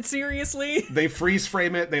treats it seriously. They freeze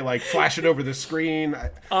frame it. They, like, flash it over the screen.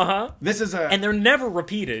 This is a... And they're never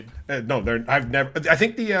repeated. No, I've never... I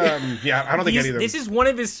think the... I don't think any of them... This is one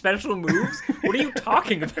of his special moves? What are you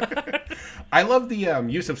talking about? I love the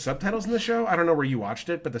use of subtitles in the show. I don't know where you watched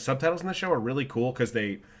it, but the subtitles in the show are really cool because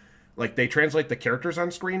they translate the characters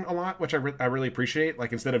on screen a lot, which I really appreciate.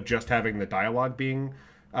 Like, instead of just having the dialogue being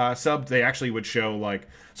subbed, they actually would show, like...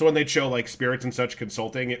 So when they'd show, like, spirits and such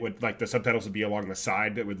consulting, it would, like, the subtitles would be along the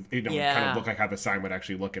side. It would, kind of look like how the sign would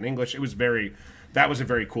actually look in English. It was that was a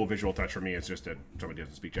very cool visual touch for me. It's just somebody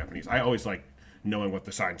doesn't speak Japanese. I always like knowing what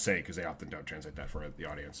the signs say because they often don't translate that for the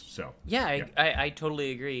audience. So I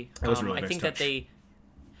totally agree. That was a really I nice think touch. that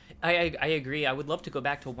I agree. I would love to go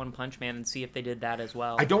back to One Punch Man and see if they did that as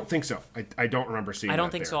well. I don't think so. I don't remember seeing. I don't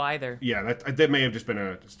that think there. so either. Yeah, that may have just been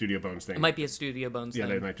a Studio Bones thing. It might be a Studio Bones thing.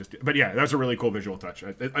 Yeah, they might just. But yeah, that's a really cool visual touch.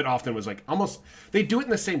 It often was like almost they do it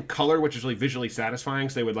in the same color, which is really visually satisfying.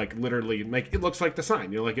 So they would like literally make it looks like the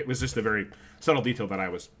sign. You know, like it was just a very subtle detail that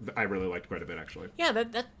I really liked quite a bit actually. Yeah,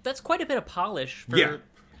 that's quite a bit of polish.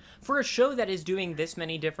 For a show that is doing this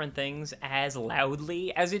many different things as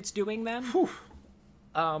loudly as it's doing them. Whew.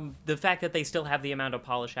 The fact that they still have the amount of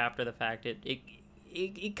polish after the fact,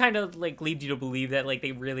 it kind of like leads you to believe that like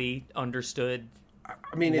they really understood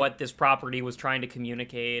what this property was trying to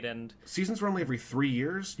communicate. And seasons were only every 3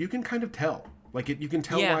 years. You can kind of tell, you can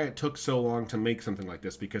tell why it took so long to make something like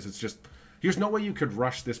this because it's just there's no way you could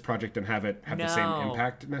rush this project and have it have the same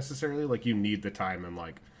impact necessarily. Like you need the time and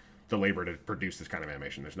like the labor to produce this kind of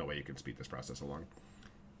animation. There's no way you can speed this process along.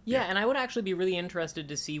 Yeah, and I would actually be really interested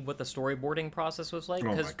to see what the storyboarding process was like.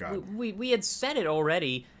 Because we had said it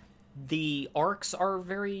already. The arcs are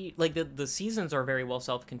very... Like, the seasons are very well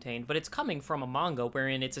self-contained, but it's coming from a manga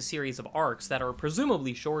wherein it's a series of arcs that are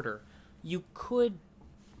presumably shorter. You could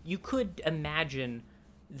imagine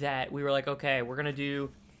that we were like, okay, we're going to do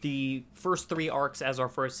the first 3 arcs as our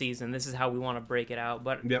first season. This is how we want to break it out.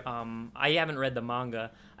 But I haven't read the manga.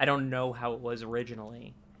 I don't know how it was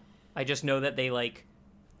originally. I just know that they, like...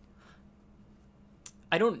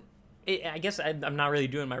 I guess I'm not really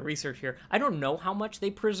doing my research here. I don't know how much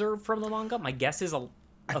they preserve from the manga. My guess is a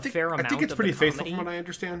fair amount. I think it's of pretty the faithful comedy. from what I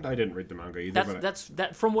understand. I didn't read the manga either.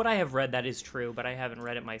 That from what I have read, that is true, but I haven't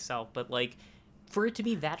read it myself. But like, for it to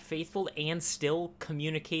be that faithful and still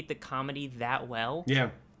communicate the comedy that well,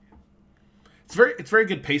 it's very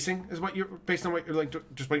good pacing. Is what you're based on what you're like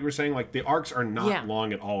just what you were saying. Like the arcs are not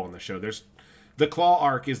long at all on the show. The Claw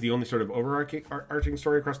arc is the only sort of overarching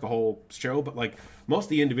story across the whole show, but like most of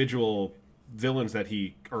the individual villains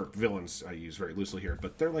I use very loosely here,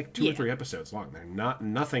 but they're like 2 or 3 episodes long.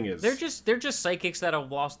 Nothing is. They're just psychics that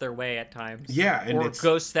have lost their way at times. Yeah, and or it's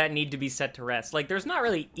ghosts that need to be set to rest. Like there's not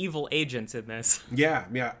really evil agents in this. Yeah.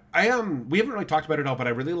 We haven't really talked about it all, but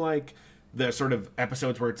I really like the sort of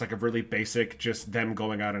episodes where it's like a really basic, just them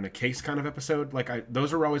going out on a case kind of episode. Like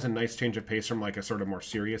those are always a nice change of pace from like a sort of more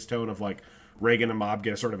serious tone of like Reigen and Mob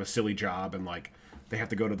get a sort of a silly job and like they have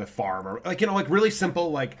to go to the farm or like, you know, like really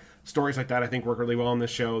simple like stories like that I think work really well on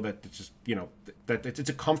this show. That it's just, you know, that it's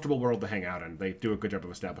a comfortable world to hang out in. They do a good job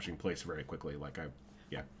of establishing place very quickly.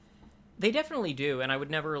 They definitely do, and I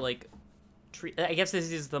would never like treat. I guess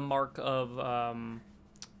this is the mark of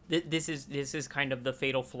this is kind of the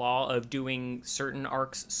fatal flaw of doing certain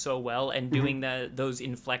arcs so well and doing those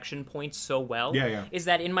inflection points so well. Is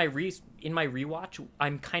that in my rewatch,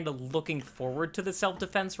 I'm kind of looking forward to the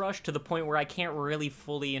self-defense rush to the point where I can't really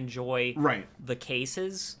fully enjoy the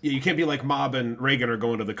cases. Yeah, you can't be like Mob and Reigen are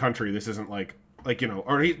going to the country. This isn't like you know,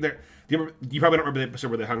 or you probably don't remember the episode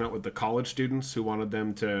where they hung out with the college students who wanted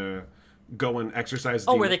them to go and exercise.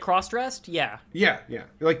 Where they cross-dressed? Yeah.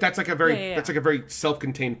 Like that's like a very that's like a very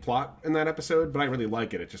self-contained plot in that episode, but I really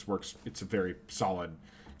like it. It just works. It's a very solid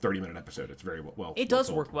 30-minute episode. It's very well. It does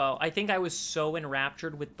work well. I think I was so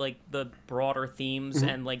enraptured with like the broader themes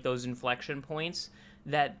and like those inflection points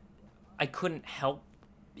that I couldn't help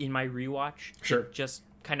in my rewatch to just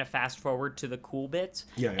kind of fast forward to the cool bits.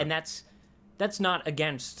 And that's not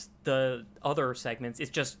against the other segments.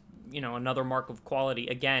 It's just another mark of quality.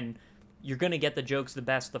 Again, you're going to get the jokes the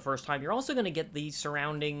best the first time. You're also going to get the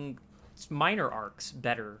surrounding minor arcs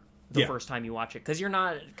better the first time you watch it, because you're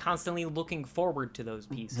not constantly looking forward to those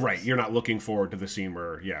pieces. Right, you're not looking forward to the scene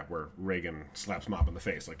where Reigen slaps Mob in the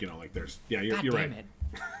face. Like, there's... Yeah, you're right. It.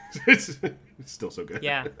 It's still so good.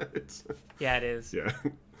 Yeah. Yeah, it is. Yeah.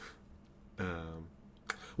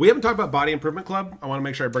 We haven't talked about Body Improvement Club. I want to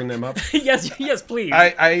make sure I bring them up. Yes, please.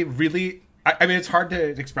 I mean, it's hard to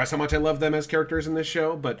express how much I love them as characters in this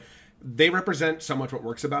show, but they represent so much what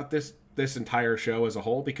works about this entire show as a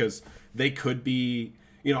whole, because they could be...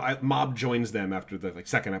 Mob joins them after the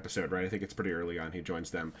second episode, right? I think it's pretty early on he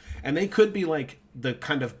joins them. And they could be like the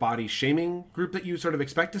kind of body shaming group that you sort of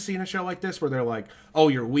expect to see in a show like this, where they're like, oh,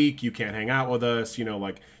 you're weak, you can't hang out with us,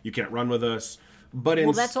 you can't run with us. But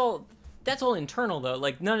that's all internal, though.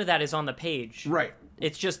 Like, none of that is on the page. Right.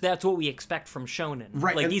 It's just that's what we expect from shonen.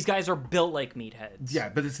 Right. Like, these guys are built like meatheads. Yeah,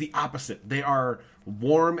 but it's the opposite. They are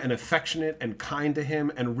warm and affectionate and kind to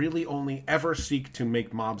him, and really only ever seek to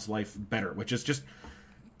make Mob's life better, which is just...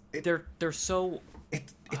 They're so...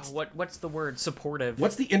 what's the word? Supportive.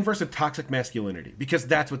 What's the inverse of toxic masculinity? Because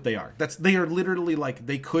that's what they are. They are literally like,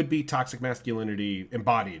 they could be toxic masculinity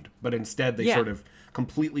embodied, but instead they sort of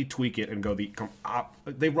completely tweak it and go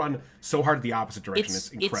they run so hard the opposite direction. It's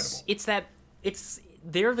incredible.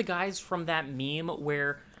 They're the guys from that meme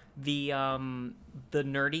where the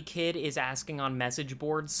nerdy kid is asking on message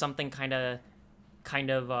boards something kind of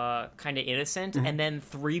innocent, and then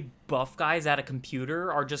three buff guys at a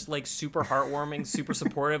computer are just like super heartwarming, super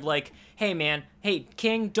supportive, like, hey man, hey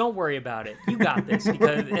King, don't worry about it, you got this,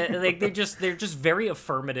 because like they're just very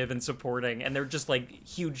affirmative and supporting, and they're just like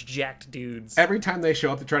huge jacked dudes. Every time they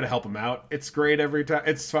show up to try to help him out, it's great. Every time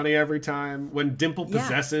it's funny. Every time when Dimple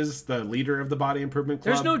possesses the leader of the Body Improvement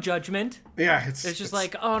Club, there's no judgment. Yeah, it's just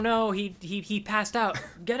like, oh no, he passed out,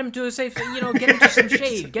 get him to a safe, get him to some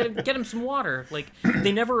shade, get him some water. Like,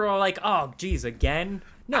 they never are like, oh geez, again.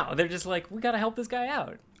 No, they're just like, we gotta help this guy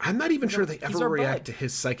out. I'm not even sure they ever react to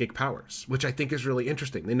his psychic powers, which I think is really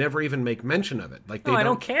interesting. They never even make mention of it. Like, I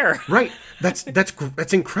don't care. Right.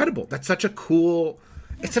 That's incredible. It's such a cool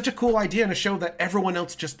idea in a show that everyone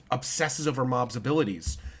else just obsesses over Mob's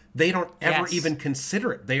abilities. They don't ever even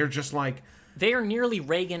consider it. They are just like... They are nearly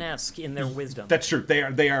Reagan-esque in their wisdom. That's true.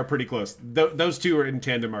 They are pretty close. Those two are in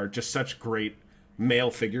tandem are just such great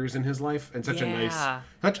male figures in his life, and such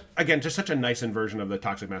a nice inversion of the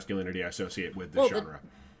toxic masculinity I associate with this genre.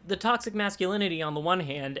 The toxic masculinity on the one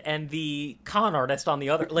hand, and the con artist on the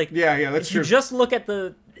other. Like, that's true. If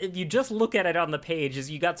you just look at it on the page,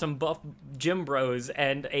 is you got some buff gym bros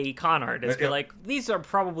and a con artist. You're like, these are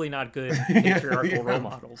probably not good patriarchal role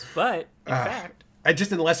models, but in fact.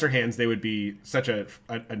 Just in lesser hands, they would be such a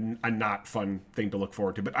not fun thing to look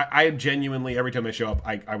forward to. But I genuinely, every time I show up,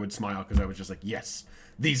 I would smile, because I was just like, yes,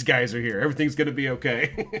 these guys are here. Everything's going to be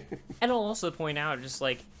okay. And I'll also point out, just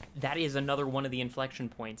like, that is another one of the inflection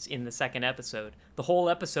points in the second episode. The whole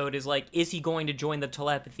episode is like, is he going to join the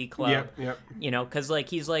telepathy club? Yep. Because like,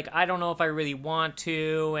 he's like, I don't know if I really want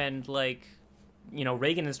to. And like,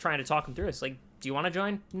 Reigen is trying to talk him through. It's like, do you want to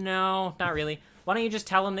join? No, not really. Why don't you just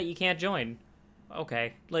tell him that you can't join?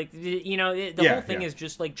 Okay, like, the whole thing is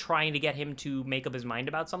just like trying to get him to make up his mind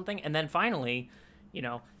about something, and then finally,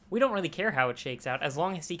 we don't really care how it shakes out as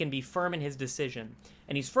long as he can be firm in his decision.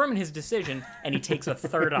 And he's firm in his decision, and he takes a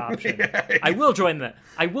third option. I will join the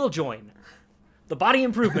Body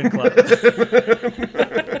Improvement Club.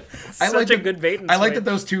 Such a good bait and switch. I like that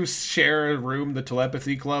those two share a room, the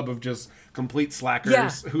telepathy club of just complete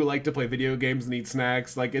slackers who like to play video games and eat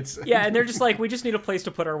snacks. Like, it's and they're just like, we just need a place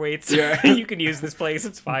to put our weights. Yeah, you can use this place.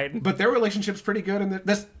 It's fine. But their relationship's pretty good, and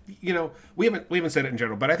this, we haven't said it in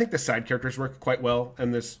general, but I think the side characters work quite well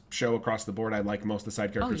in this show across the board. I like most of the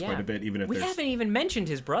side characters quite a bit, even if we haven't even mentioned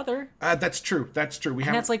his brother. That's true. That's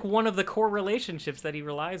like one of the core relationships that he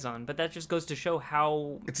relies on. But that just goes to show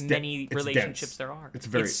how many relationships there are.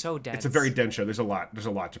 It's so dense. It's a very dense show. There's a lot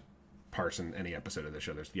to parse in any episode of the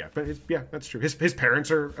show. That's true. His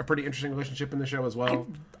parents are a pretty interesting relationship in the show as well.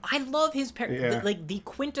 I love his parents. Like, the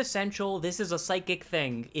quintessential, this is a psychic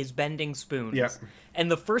thing, is bending spoons. Yeah. And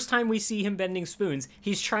the first time we see him bending spoons,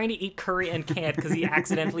 he's trying to eat curry and can't because he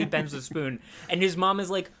accidentally bends the spoon. And his mom is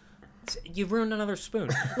like, you ruined another spoon.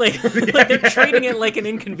 Like they're treating it like an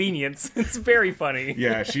inconvenience. It's very funny.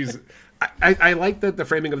 Yeah, I like the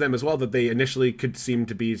framing of them as well, that they initially could seem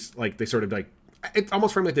to be like, they sort of like it's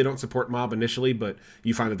almost framed like they don't support Mob initially, but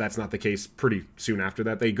you find that that's not the case pretty soon after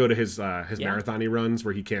that. They go to his marathon he runs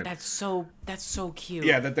where he can't. That's so cute.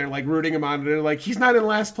 Yeah, that they're like rooting him on, and they're like, he's not in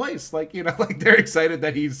last place. Like, you know, like they're excited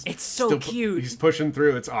that he's. It's so cute. He's pushing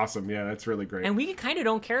through. It's awesome. Yeah, that's really great. And we kind of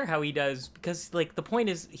don't care how he does because, like, the point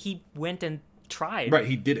is he went and tried. Right,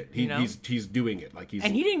 he did it. He's doing it. Like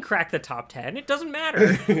and he didn't crack the top 10. It doesn't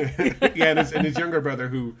matter. Yeah, and his younger brother,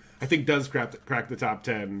 who I think does crack the top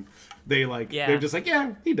 10, they're just like,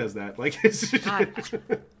 yeah, he does that. Like, it's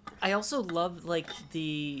I also love like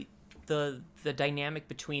the dynamic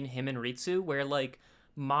between him and Ritsu, where like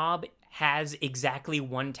Mob has exactly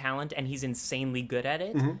one talent and he's insanely good at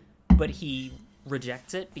it, but he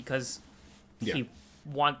rejects it because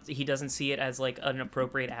he doesn't see it as like an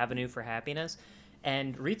appropriate avenue for happiness.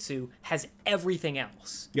 And Ritsu has everything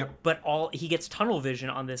else. Yep. But he gets tunnel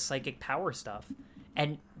vision on this psychic power stuff.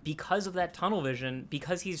 And because of that tunnel vision,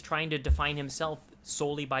 because he's trying to define himself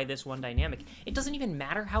solely by this one dynamic, it doesn't even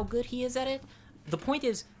matter how good he is at it. The point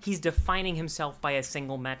is, he's defining himself by a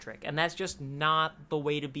single metric, and that's just not the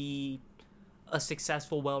way to be a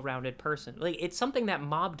successful, well-rounded person. Like, it's something that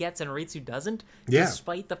Mob gets and Ritsu doesn't,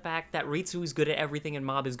 despite the fact that Ritsu is good at everything and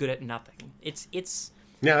Mob is good at nothing. It's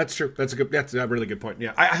Yeah, that's true. That's a really good point.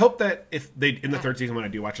 Yeah, I hope that if they in the third season when I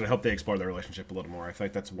do watch it, I hope they explore their relationship a little more. I feel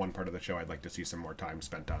like that's one part of the show I'd like to see some more time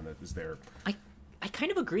spent on. That is there. I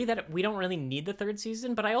kind of agree that we don't really need the third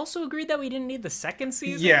season, but I also agree that we didn't need the second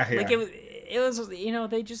season. Yeah. Like it was you know,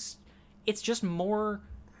 it's just more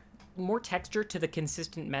texture to the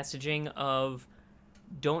consistent messaging of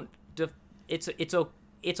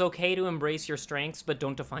it's okay to embrace your strengths, but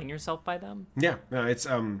don't define yourself by them. Yeah, no, it's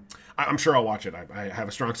I'm sure I'll watch it. I have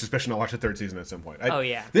a strong suspicion I'll watch the third season at some point.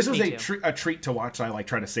 This was a treat to watch. So I like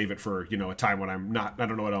try to save it for a time when I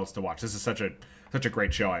don't know what else to watch. This is such a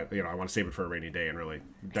great show. I want to save it for a rainy day and really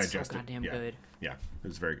digest so goddamn good. Yeah, it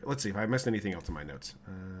was very good. Let's see if I missed anything else in my notes.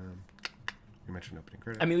 You mentioned opening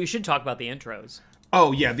credits. I mean, we should talk about the intros.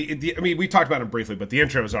 Oh yeah, I mean, we talked about them briefly, but the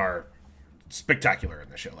intros are spectacular in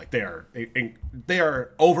the show. Like they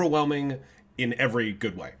are overwhelming in every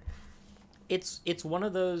good way. It's one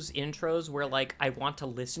of those intros where like I want to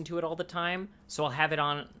listen to it all the time, so I'll have it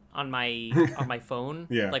on my phone,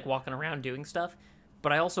 like walking around doing stuff.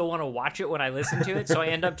 But I also want to watch it when I listen to it, so I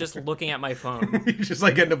end up just looking at my phone. You just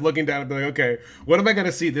like end up looking down and be like, okay, what am I going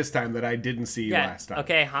to see this time that I didn't see last time?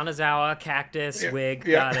 Okay, Hanazawa, cactus, wig,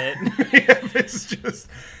 got it. It's just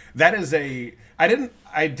that is I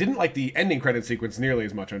didn't like the ending credit sequence nearly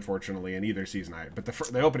as much, unfortunately, in either season. But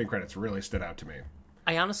the opening credits really stood out to me.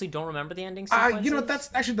 I honestly don't remember the ending sequence. That's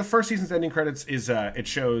actually the first season's ending credits is it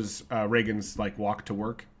shows Reagan's like walk to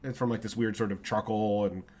work. It's from like this weird sort of charcoal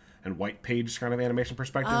and white page kind of animation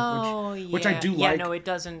perspective, which I do like. Yeah, no, it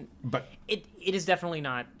doesn't. But it is definitely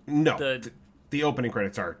not. No, the opening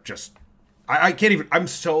credits are just. I can't even. I'm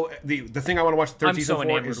so the thing I want to watch the third season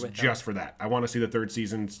for is just for that. I want to see the third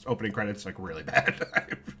season's opening credits like really bad.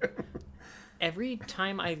 Every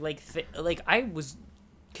time I I was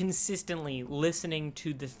consistently listening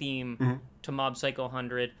to the theme to Mob Psycho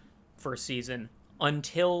 100 first season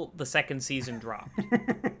until the second season dropped.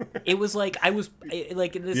 It was like I was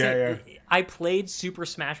like this. Yeah. I played Super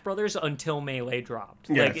Smash Brothers until Melee dropped.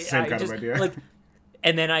 Yeah, like, same kind of idea.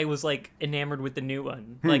 And then I was like enamored with the new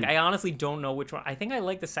one. Like I honestly don't know which one. I think I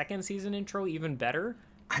like the second season intro even better.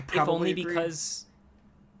 I probably if only agree. Because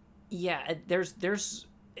there's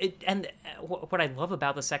it, and what I love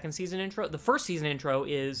about the second season intro, the first season intro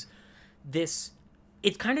is this.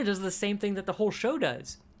 It kind of does the same thing that the whole show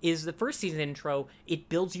does. Is the first season intro, it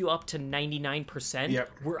builds you up to 99%. Yep.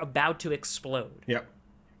 We're about to explode. Yep.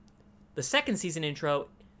 The second season intro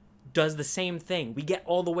does the same thing. We get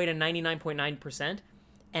all the way to 99.9%.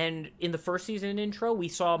 And in the first season intro, we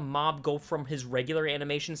saw Mob go from his regular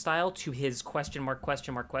animation style to his question mark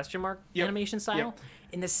animation style. Yep.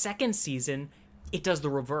 In the second season, it does the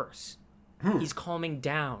reverse. He's calming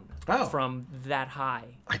down from that high.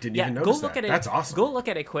 I didn't even notice go look that. At it. That's awesome. Go look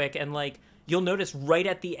at it quick, and you'll notice right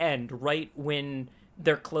at the end, right when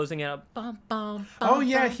they're closing it up. Bum, bum, bum,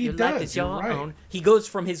 yeah, bum, he your does. Life is You're your right. own. He goes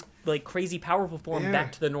from his crazy powerful form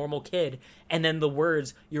back to the normal kid, and then the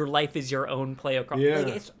words "Your life is your own" play across.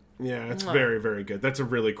 Yeah, it's very, very good. That's a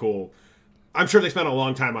really cool. I'm sure they spent a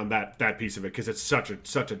long time on that piece of it because it's such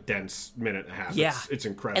a dense minute and a half. Yeah, it's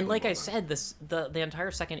incredible. And like I said, the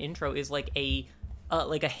entire second intro is like a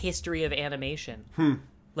history of animation.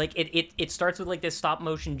 Like it starts with like this stop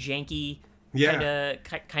motion janky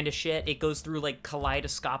kind of shit. It goes through like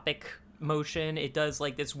kaleidoscopic motion. It does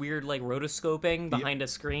like this weird like rotoscoping behind a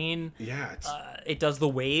screen. Yeah, it does the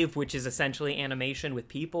wave, which is essentially animation with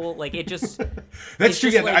people. Like it just that's true.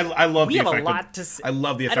 Yeah, like, I love we the have effect. A lot to say. I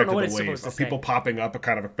love the I effect don't know of what the it's waves supposed to of people say. popping up a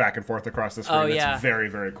kind of back and forth across the screen. Oh, yeah. It's very,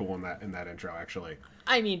 very cool in that intro, actually.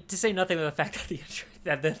 I mean, to say nothing of the fact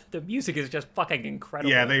that the music is just fucking incredible.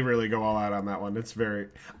 Yeah, they really go all out on that one. It's very...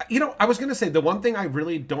 I was going to say, the one thing I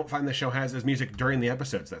really don't find the show has is music during the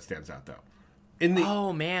episodes that stands out, though.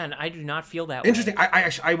 Oh, man, I do not feel that Interesting. way.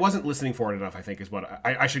 I wasn't listening for it enough, I think, is what...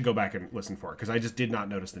 I should go back and listen for it, because I just did not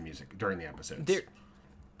notice the music during the episodes.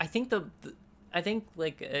 I think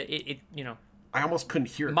I almost couldn't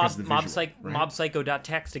hear it Mob, because of the Mob, visual, Psych, right?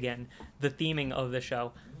 Mobpsycho.txt again, the theming of the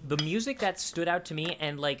show. The music that stood out to me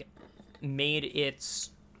and, like, made its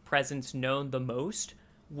presence known the most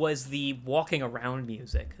was the walking around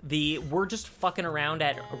music. We're just fucking around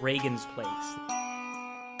at Reigen's place.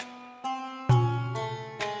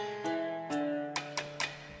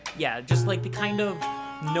 Yeah, just like the kind of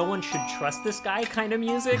no one should trust this guy kind of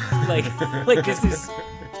music. Like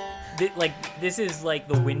this is like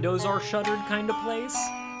the windows are shuttered kind of place.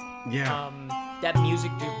 Yeah. That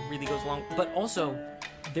music really goes along, but also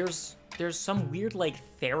there's some weird like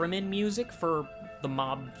theremin music for the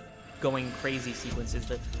mob going crazy sequences.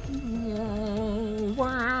 There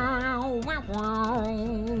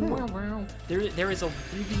is a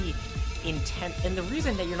really intense, and the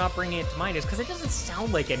reason that you're not bringing it to mind is because it doesn't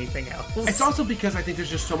sound like anything else. It's also because I think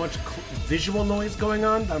there's just so much visual noise going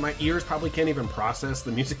on that my ears probably can't even process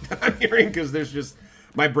the music that I'm hearing, because there's just...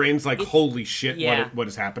 My brain's like, holy shit, yeah. what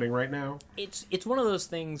is happening right now? It's one of those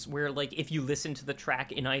things where, like, if you listen to the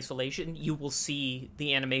track in isolation, you will see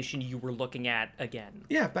the animation you were looking at again.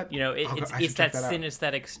 Yeah, that... It's that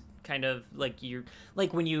synesthetic kind of, like,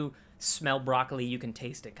 like when you smell broccoli, you can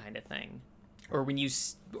taste it kind of thing. Or when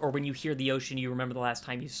you hear the ocean, you remember the last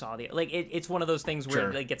time you saw it's one of those things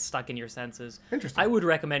where it gets stuck in your senses. Interesting. I would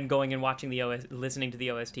recommend going and watching listening to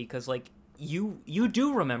the OST, because, like, you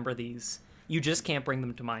do remember these. You just can't bring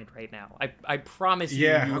them to mind right now. I promise you.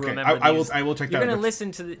 Yeah, you okay. Remember these. I will check that out. You're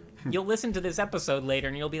gonna you'll listen to this episode later,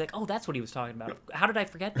 and you'll be like, "Oh, that's what he was talking about. How did I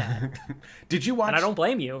forget that?" Did you watch? And I don't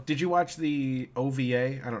blame you. Did you watch the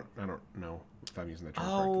OVA? I don't know if I'm using that term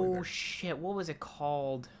correctly. Oh shit! What was it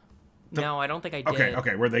called? No, I don't think I did.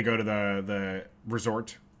 Okay. Where they go to the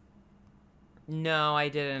resort. No, I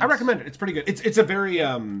didn't. I recommend it. It's pretty good. It's a very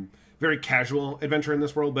very casual adventure in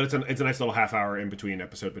this world, but it's a nice little half hour in between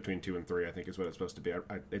episode between 2 and 3. I think is what it's supposed to be.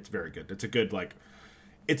 It's very good. It's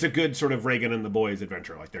a good sort of Reigen and the boys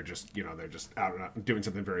adventure. Like they're just out and out doing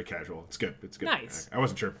something very casual. It's good. It's good. Nice. I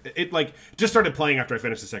wasn't sure. It like just started playing after I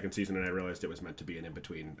finished the second season, and I realized it was meant to be an in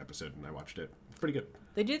between episode, and I watched it. It's pretty good.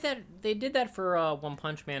 They did that for One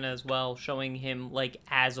Punch Man as well, showing him like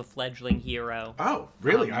as a fledgling hero. Oh,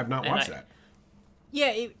 really? I've not watched that.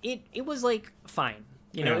 Yeah, it was like fine.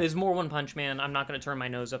 You know, Yeah. It was more One Punch Man. I'm not going to turn my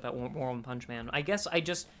nose up at more One Punch Man. I guess I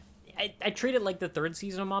treat it like the third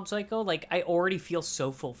season of Mob Psycho. Like, I already feel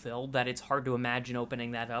so fulfilled that it's hard to imagine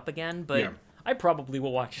opening that up again. But Yeah. I probably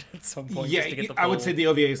will watch it at some point. Yeah, just to get the I would full- say the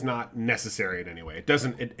OVA is not necessary in any way. It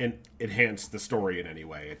doesn't enhance the story in any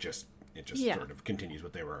way. It just Yeah. sort of continues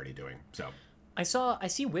what they were already doing. So I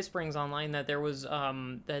see whisperings online that there was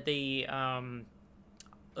that they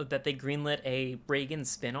greenlit a Reigen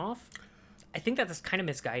spinoff. I think that's kind of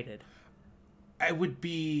misguided. it would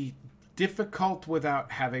be difficult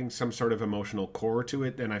without having some sort of emotional core to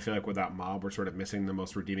it, and I feel like without Mob, we're sort of missing the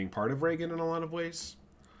most redeeming part of Reigen in a lot of ways.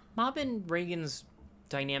 Mob and Reigen's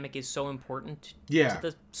dynamic is so important Yeah. to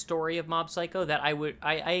the story of Mob Psycho that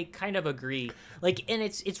I kind of agree. Like, and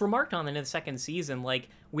it's remarked on in the second season, like,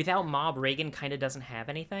 without Mob, Reigen kind of doesn't have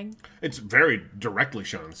anything. It's very directly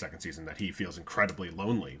shown in the second season that he feels incredibly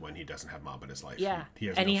lonely when he doesn't have Mob in his life. Yeah. He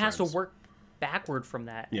has and no he has to friends. work backward from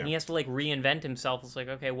that. Yeah. And he has to, like, reinvent himself. It's like,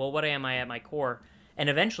 okay, well, what am I at my core? And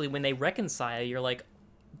eventually, when they reconcile, you're like,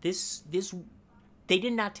 this they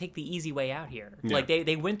did not take the easy way out here. Yeah. Like,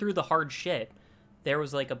 they went through the hard shit. There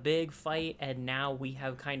was, like, a big fight, and now we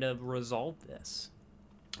have kind of resolved this.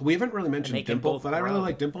 We haven't really mentioned they can Dimple, both but I really grow.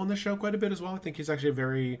 like Dimple in this show quite a bit as well. I think he's actually a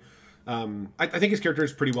very... I think his character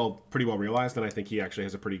is pretty well realized, and I think he actually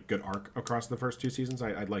has a pretty good arc across the first two seasons.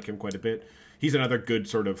 I like him quite a bit. He's another good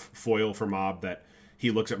sort of foil for Mob, that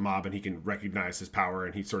he looks at Mob and he can recognize his power,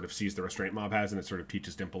 and he sort of sees the restraint Mob has, and it sort of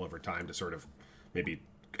teaches Dimple over time to sort of maybe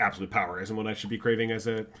absolute power isn't what I should be craving as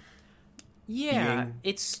a Yeah,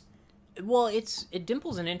 being.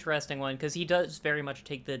 Dimple's an interesting one because he does very much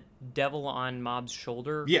take the devil on Mob's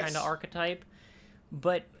shoulder Yes. kind of archetype,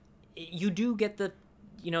 but you do get the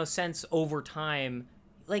sense over time,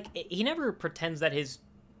 like he never pretends that his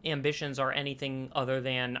ambitions are anything other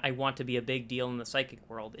than I want to be a big deal in the psychic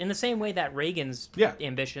world. In the same way that Reigen's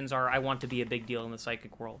ambitions are I want to be a big deal in the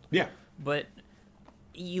psychic world. Yeah. But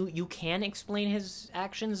you can explain his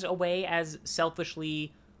actions away as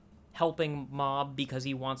selfishly helping Mob because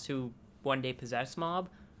he wants to one day possess Mob.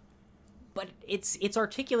 But it's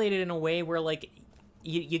articulated in a way where, like,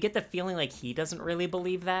 you get the feeling like he doesn't really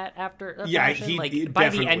believe that after a fashion. He by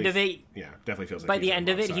the end of it, definitely feels like by the end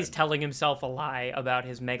of it, he's telling himself a lie about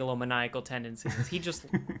his megalomaniacal tendencies. He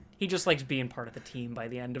just likes being part of the team by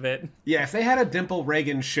the end of it. Yeah, if they had a Dimple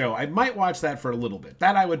Reigen show, I might watch that for a little bit.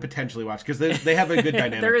 That I would potentially watch because they have a good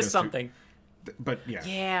dynamic. There is something. But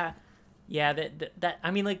yeah. Yeah, that I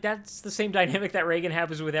mean, like, that's the same dynamic that Reigen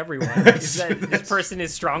has with everyone. Is that this person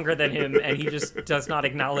is stronger than him, and he just does not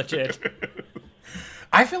acknowledge it.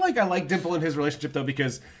 I feel like I like Dimple in his relationship, though,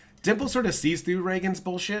 because Dimple sort of sees through Reigen's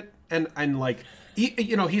bullshit, and like,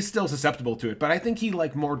 he's still susceptible to it, but I think he,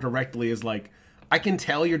 like, more directly is like, I can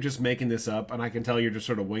tell you're just making this up, and I can tell you're just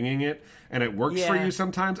sort of winging it, and it works for you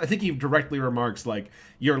sometimes. I think he directly remarks, like,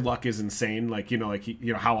 your luck is insane, like,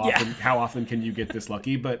 how often can you get this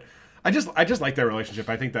lucky? But I just like their relationship.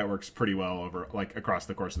 I think that works pretty well over, like, across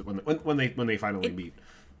the course of when they finally meet.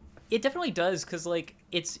 It definitely does, because, like,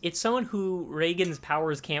 it's someone who Reigen's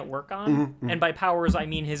powers can't work on, and by powers I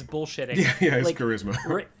mean his bullshitting. Yeah, his like,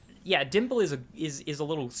 charisma. Dimple is a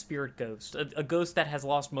little spirit ghost, a ghost that has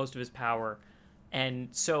lost most of his power, and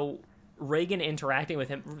so Reigen interacting with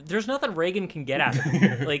him, there's nothing Reigen can get out of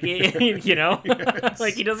him. Like, yes.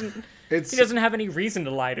 Like he doesn't have any reason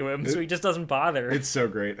to lie to him, so he just doesn't bother. It's so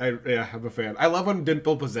great. I'm a fan. I love when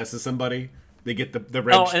Dimple possesses somebody. They get the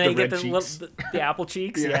red. And they red get cheeks. the apple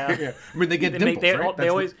cheeks. Yeah. I mean, they get dimples, right? They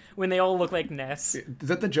always when they all look like Ness. Is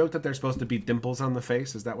that the joke that they're supposed to be dimples on the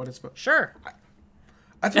face? Is that what it's supposed? Sure.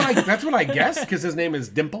 That's what I guess, because his name is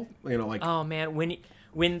Dimple. Oh man,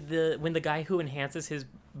 when the guy who enhances his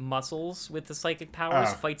muscles with the psychic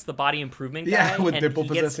powers fights the body improvement guy, yeah, with Dimple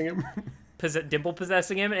possessing him. Dimple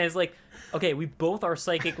possessing him, and it's like, okay, we both are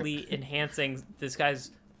psychically enhancing this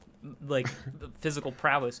guy's, like, physical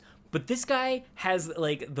prowess, but this guy has,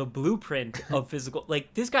 like, the blueprint of physical,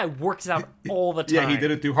 like, this guy works out all the time. Yeah, he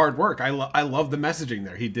did it through hard work. I love the messaging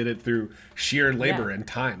there. He did it through sheer labor and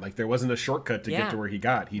time. Like, there wasn't a shortcut to get to where he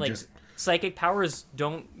got. Psychic powers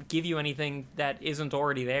don't give you anything that isn't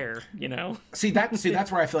already there, See,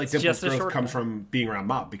 that's where I feel like Dimple's growth comes shortcut. from being around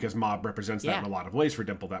Mob, because Mob represents that in a lot of ways for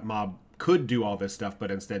Dimple, that Mob could do all this stuff,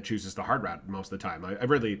 but instead chooses the hard route most of the time.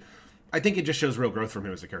 I think it just shows real growth from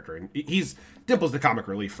him as a character. And Dimple's the comic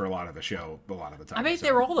relief for a lot of the show, a lot of the time. I mean,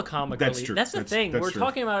 they're all the comic relief. True. That's the thing. We're true.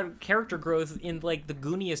 talking about character growth in, like, the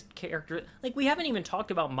gooniest character. Like, we haven't even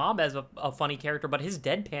talked about Mob as a funny character, but his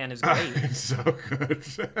deadpan is great. It's so good.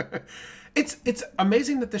 It's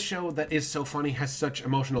amazing that the show that is so funny has such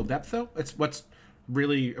emotional depth, though. It's what's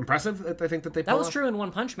really impressive, I think, that they pull That was off. true in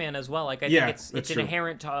One Punch Man as well. Like, I think it's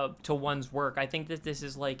inherent to one's work. I think that this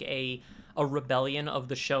is like a rebellion of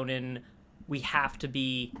the shonen. We have to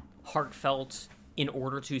be heartfelt in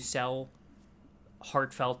order to sell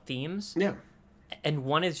heartfelt themes. Yeah. And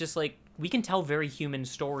one is just like, we can tell very human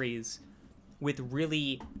stories with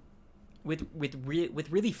really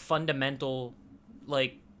fundamental,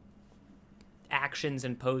 like, actions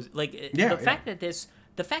and pose. Like, the fact that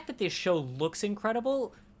this show looks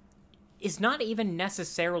incredible is not even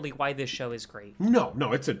necessarily why this show is great. No,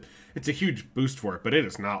 it's a huge boost for it, but it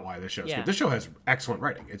is not why this show's good. This show has excellent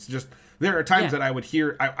writing. It's just, there are times that I would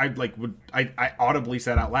hear, I audibly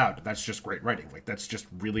said out loud, that's just great writing. Like, that's just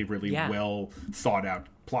really, really well thought out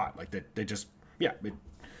plot. Like, they just,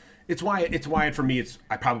 it's why for me,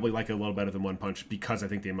 I probably like it a little better than One Punch, because I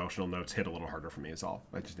think the emotional notes hit a little harder for me is all.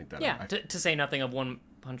 I just think that. To say nothing of One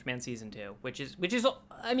Punch Man Season 2, which is,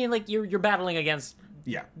 I mean, like, you're battling against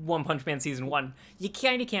One Punch Man Season 1. You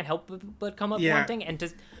kind of can't help but come up wanting,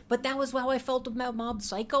 but that was how I felt about Mob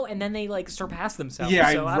Psycho, and then they, like, surpassed themselves.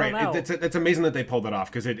 I don't know. It's amazing that they pulled it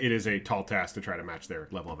off, because it is a tall task to try to match their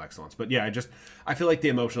level of excellence. But I feel like the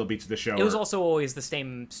emotional beats of the show. It was also always the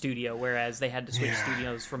same studio, whereas they had to switch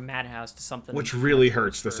studios from Madhouse to something, which really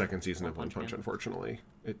hurts the second season of One Punch, unfortunately.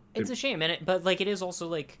 It's a shame, but like, it is also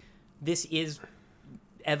like, this is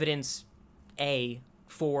evidence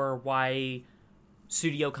for why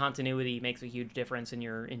studio continuity makes a huge difference in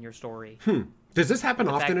your story. Does this happen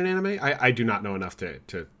often in anime? I do not know enough to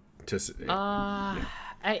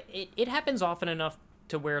it happens often enough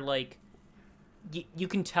to where, like, you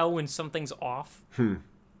can tell when something's off.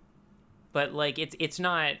 But, like, it's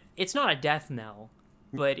not a death knell,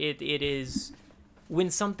 but it is,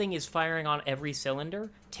 when something is firing on every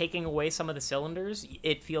cylinder, taking away some of the cylinders,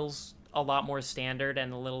 it feels a lot more standard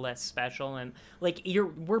and a little less special, and like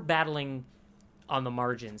we're battling on the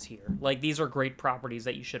margins here. Like, these are great properties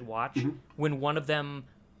that you should watch. When one of them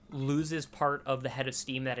loses part of the head of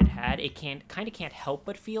steam that it had, it can't help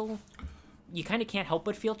but feel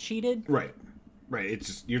cheated. Right. It's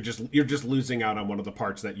just you're just losing out on one of the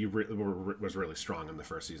parts that was really strong in the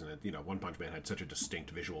first season. One Punch Man had such a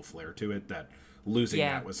distinct visual flair to it that losing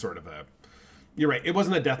that was sort of a. You're right. It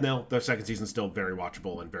wasn't a death knell. The second season's still very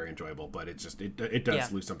watchable and very enjoyable, but it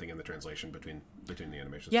does lose something in the translation between the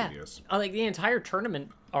animation studios. Like the entire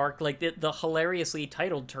tournament arc, like the hilariously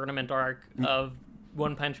titled tournament arc of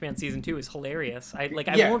One Punch Man season 2 is hilarious. I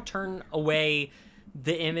won't turn away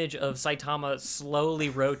the image of Saitama slowly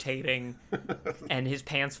rotating and his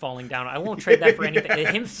pants falling down. I won't trade that for anything.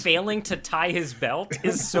 Him failing to tie his belt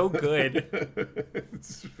is so good.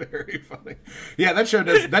 It's very funny. Yeah, that show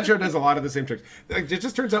does a lot of the same tricks. It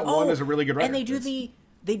just turns out one is a really good writer. And they do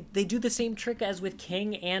they do the same trick as with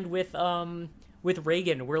King and with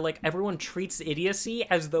Reigen, where like everyone treats idiocy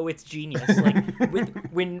as though it's genius. Like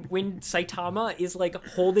when Saitama is like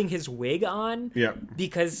holding his wig on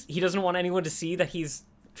because he doesn't want anyone to see that he's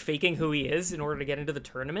faking who he is in order to get into the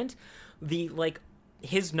tournament,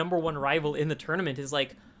 his number one rival in the tournament is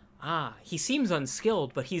like, he seems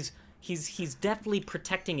unskilled, but he's definitely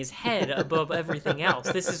protecting his head above everything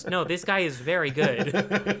else. This guy is very good.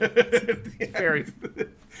 Very.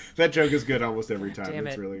 That joke is good almost every time. Damn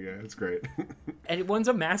it's it. really good. It's great. And one's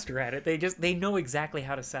a master at it. They know exactly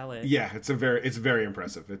how to sell it. Yeah, it's very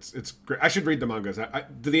impressive. It's great. I should read the mangas.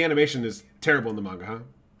 The animation is terrible in the manga, huh?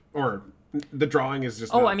 Or the drawing is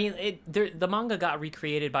just. I mean, the manga got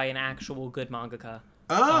recreated by an actual good mangaka.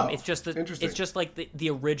 Oh, it's just interesting. It's just like the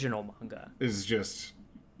original manga is just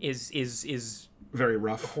is very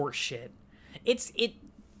rough horse shit.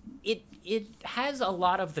 It has a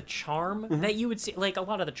lot of the charm that you would see. Like, a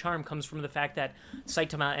lot of the charm comes from the fact that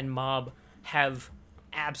Saitama and Mob have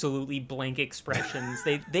absolutely blank expressions.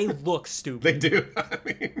 They look stupid. They do. I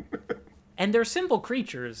mean, and they're simple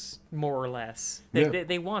creatures, more or less.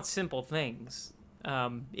 They want simple things.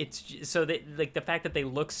 It's so that, like, the fact that they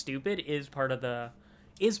look stupid is part of their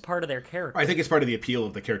character. I think it's part of the appeal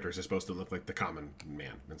of the characters. They're supposed to look like the common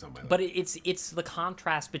man in some way. But it's the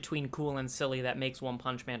contrast between cool and silly that makes One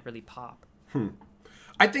Punch Man really pop.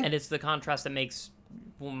 I think, and it's the contrast that makes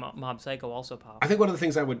Mob Psycho also pop. I think one of the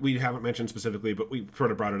things we haven't mentioned specifically, but we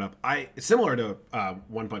sort of brought it up. Similar to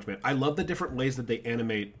One Punch Man, I love the different ways that they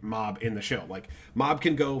animate Mob in the show. Like, Mob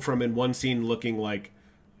can go from in one scene looking like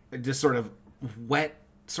just sort of wet,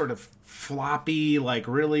 sort of floppy, like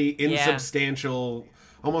really insubstantial.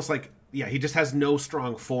 Almost like, he just has no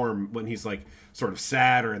strong form when he's like sort of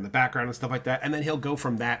sad or in the background and stuff like that. And then he'll go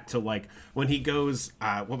from that to like when he goes,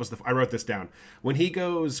 I wrote this down. When he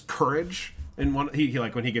goes courage, and when he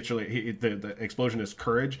gets really, the explosion is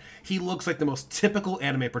courage. He looks like the most typical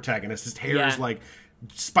anime protagonist. His hair is like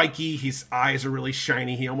spiky. His eyes are really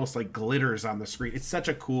shiny. He almost like glitters on the screen. It's such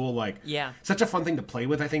a cool, such a fun thing to play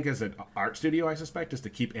with, I think, as an art studio, I suspect, is to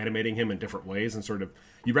keep animating him in different ways and sort of,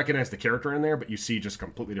 you recognize the character in there, but you see just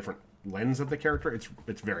completely different lens of the character.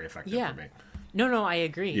 It's very effective for me. No, I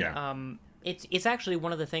agree. Yeah. It's actually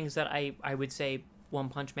one of the things that I would say One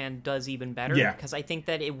Punch Man does even better. Yeah. Because I think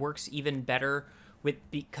that it works even better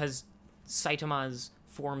because Saitama's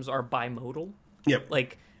forms are bimodal. Yep.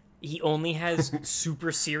 Like, he only has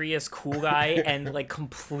super serious cool guy and like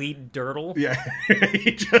complete dirtle. Yeah,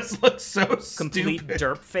 he just looks so complete stupid.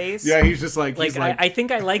 derp face. Yeah, he's just like I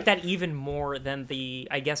think I like that even more than the,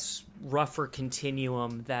 I guess, rougher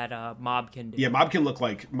continuum that Mob can do. Yeah,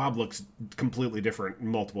 Mob looks completely different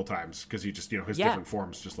multiple times because he just his different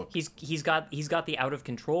forms just look. He's got the out of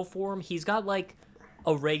control form. He's got like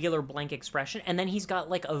a regular blank expression, and then he's got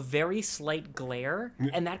like a very slight glare,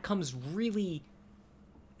 and that comes really.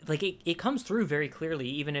 Like, it comes through very clearly,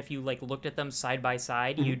 even if you, like, looked at them side by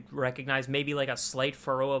side, you'd recognize maybe, like, a slight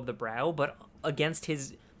furrow of the brow, but against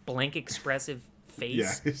his blank expressive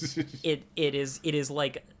face, it is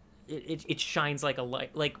like, it shines like a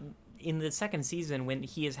light. Like, in the second season, when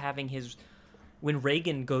he is having when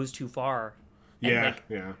Reigen goes too far and,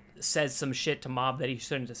 says some shit to Mob that he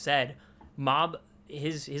shouldn't have said, Mob,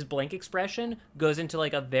 his blank expression goes into,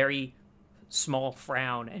 like, a very small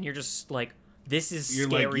frown, and you're just, like, this is You're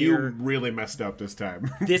scarier. Like, you really messed up this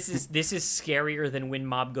time. This is scarier than when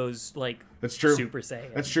Mob goes like That's true. Super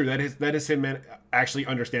Saiyan. That's true. That is him actually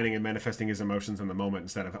understanding and manifesting his emotions in the moment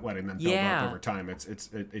instead of letting them build up over time. It's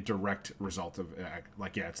a direct result of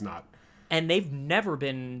it's not. And they've never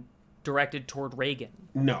been directed toward Reigen.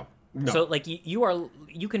 No. So like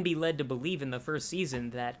you can be led to believe in the first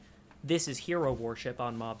season that this is hero worship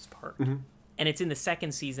on Mob's part. Mm-hmm. and it's in the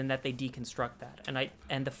second season that they deconstruct that.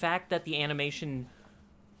 And the fact that the animation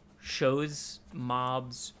shows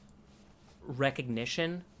Mob's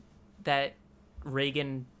recognition that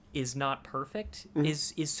Reigen is not perfect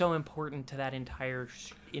is so important to that entire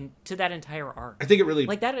arc. I think it really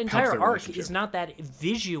like that helps entire their arc relationship. is not that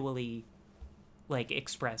visually like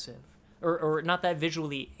expressive or not that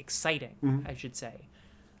visually exciting, I should say,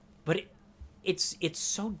 but it's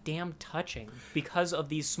so damn touching because of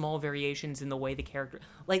these small variations in the way the character,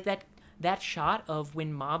 like that shot of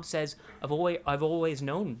when Mob says, I've always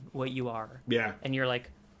known what you are. Yeah. And you're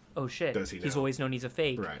like, oh shit, Does he he's now? always known he's a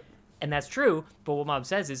fake. Right. And that's true, but what Mob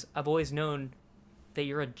says is, I've always known that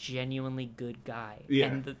you're a genuinely good guy. Yeah.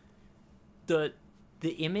 And the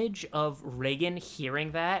image of Reigen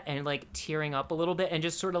hearing that and like tearing up a little bit and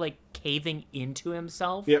just sort of like caving into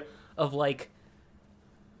himself. Yep. Of like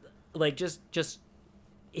just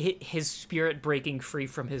his spirit breaking free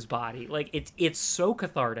from his body. Like it's so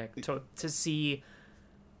cathartic to see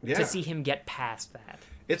him get past that.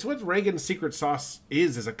 It's what Reigen's secret sauce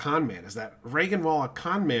is as a con man, is that Reigen, while a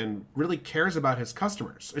con man, really cares about his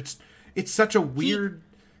customers. It's such a weird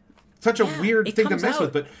thing to mess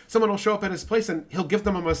with, but someone will show up at his place and he'll give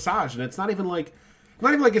them a massage, and it's not even like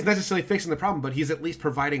it's necessarily fixing the problem, but he's at least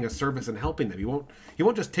providing a service and helping them. He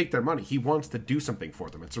won't just take their money. He wants to do something for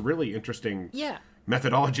them. It's a really interesting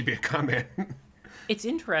methodology to be a con man. It's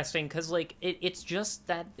interesting because like it's just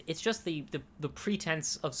the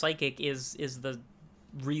pretense of Psychic is the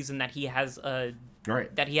reason that he has a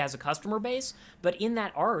customer base, but in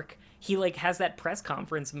that arc he like has that press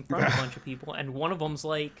conference in front of a bunch of people, and one of them's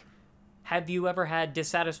like, have you ever had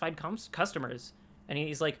dissatisfied customers? And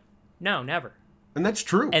he's like, no, never. And that's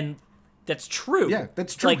true. And that's true. Yeah,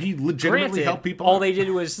 that's true. Like, he legitimately helped people all out. they did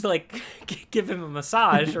was like give him a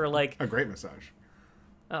massage or like a great massage.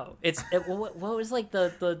 Oh, what was like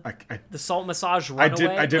the salt massage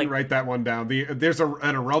runaway? I didn't like, write that one down. There's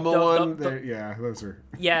an aroma one. Those are.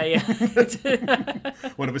 Yeah.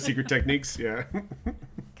 One of his secret techniques. Yeah.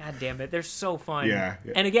 God damn it, they're so fun. Yeah.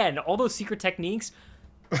 And again, all those secret techniques.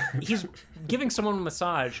 He's giving someone a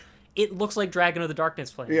massage. It looks like Dragon of the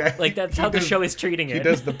Darkness Flame. Yeah. Like that's how the show is treating it. He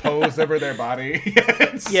does the pose over their body.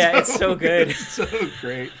 It's so good. It's so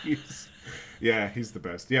great. He's the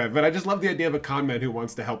best. Yeah, but I just love the idea of a con man who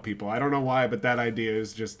wants to help people. I don't know why, but that idea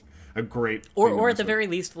is just a great or at the very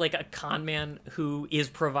least, like a con man who is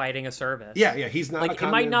providing a service. Yeah, he's not like a con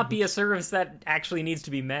it might man. not be a service that actually needs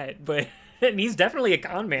to be met, but and he's definitely a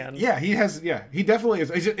con man. Yeah, he definitely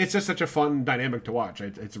is. It's just such a fun dynamic to watch.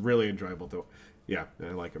 It's really enjoyable to. Yeah, I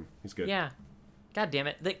like him. He's good. Yeah, God damn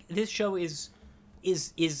it! This show is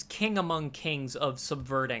king among kings of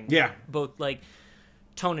subverting. Yeah, both like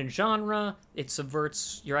tone and genre. It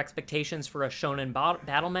subverts your expectations for a shonen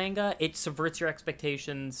battle manga. It subverts your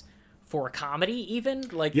expectations for a comedy, even.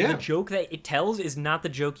 Like, the joke that it tells is not the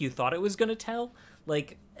joke you thought it was going to tell.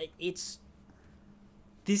 Like, this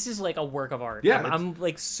is like a work of art. Yeah, I'm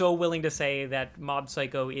like so willing to say that Mob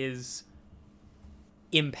Psycho is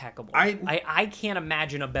impeccable. I can't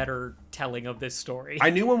imagine a better telling of this story. I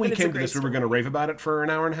knew when we came to this we were going to rave about it for an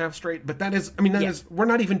hour and a half straight, but that is we're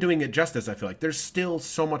not even doing it justice. I feel like there's still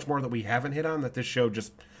so much more that we haven't hit on that this show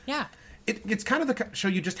just it's kind of the show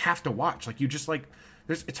you just have to watch. Like, you just like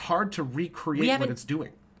it's hard to recreate what it's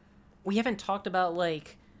doing. We haven't talked about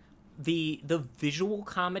like the visual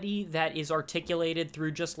comedy that is articulated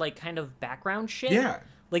through just like kind of background shit. Yeah,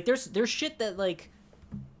 like there's shit that like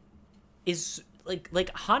is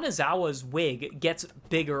like Hanazawa's wig gets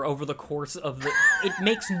bigger over the course of the. It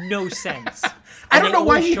makes no sense. I don't know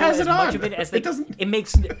why he has it on. Much of it as it doesn't. It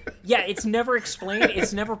makes. Yeah, it's never explained.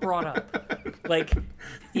 It's never brought up. Like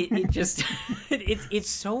it just. It's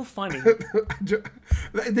so funny.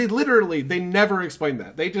 They never explain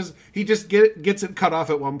that. He just gets it cut off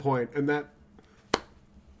at one point, and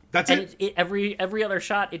that's it. Every other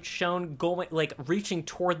shot, it's shown going like reaching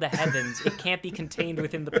toward the heavens. It can't be contained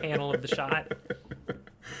within the panel of the shot.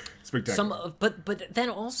 Spectacular. But then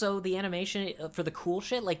also the animation for the cool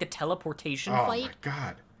shit, like the teleportation fight. Oh my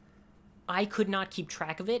god! I could not keep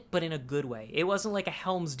track of it, but in a good way. It wasn't like a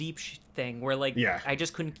Helm's Deep thing where like I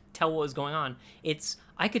just couldn't tell what was going on.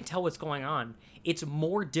 I could tell what's going on. It's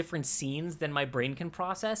more different scenes than my brain can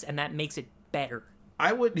process, and that makes it better.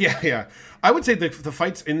 I would say the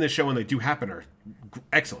fights in this show when they do happen are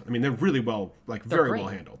excellent. I mean, they're really well, like very well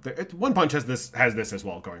handled. One Punch has this as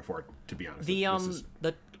well going for it. To be honest,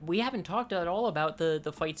 we haven't talked at all about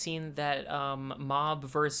the fight scene that Mob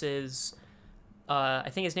versus I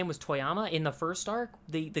think his name was Toyama in the first arc.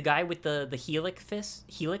 The guy with the helix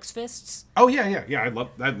fists. Oh yeah. I love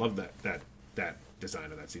that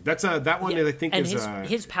design of that scene. That's that one that I think is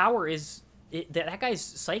his power is that guy's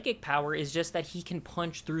psychic power is just that he can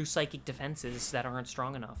punch through psychic defenses that aren't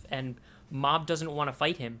strong enough, and Mob doesn't want to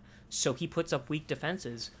fight him, so he puts up weak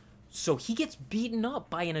defenses. So he gets beaten up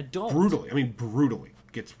by an adult. Brutally.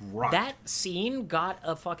 Gets rocked. That scene got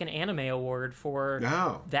a fucking anime award for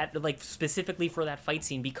that, like, specifically for that fight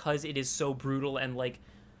scene, because it is so brutal and, like...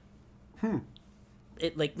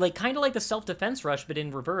 It, like kind of like the self-defense rush, but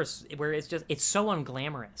in reverse, where it's so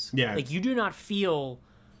unglamorous. Yeah. Like, you do not feel...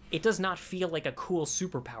 It does not feel like a cool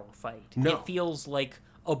superpower fight. No. It feels like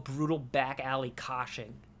a brutal back alley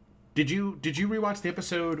koshing. Did you rewatch the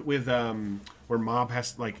episode with where Mob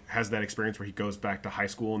has that experience where he goes back to high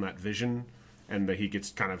school in that vision, and that he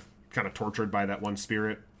gets kind of tortured by that one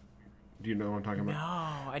spirit? Do you know what I'm talking about?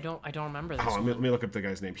 No, I don't remember this. Let me look up the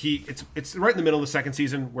guy's name. It's right in the middle of the second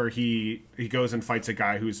season where he goes and fights a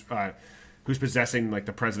guy who's possessing, like,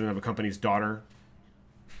 the president of a company's daughter.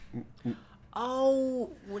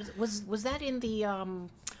 Oh, was that in the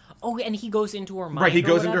Oh, and he goes into her mind. Right, he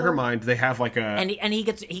goes into her mind. They have like a and he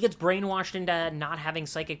gets brainwashed into not having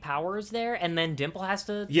psychic powers there, and then Dimple has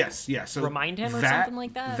to so remind him or something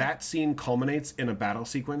like that. That scene culminates in a battle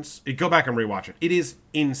sequence. Go back and rewatch it. It is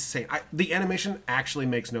insane. The animation actually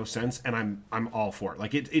makes no sense, and I'm all for it.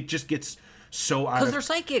 Like it just gets so out of... Because they're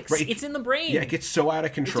psychics. Right, it's in the brain. Yeah, it gets so out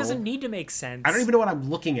of control. It doesn't need to make sense. I don't even know what I'm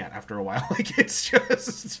looking at after a while. Like, it's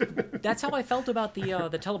just... That's how I felt about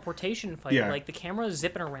the teleportation fight. Yeah. Like, the camera is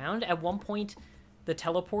zipping around. At one point, the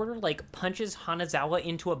teleporter, like, punches Hanazawa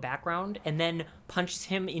into a background and then punches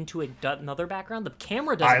him into another background. The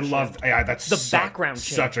camera doesn't shift. That's the background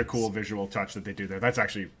such a changes. cool visual touch that they do there. That's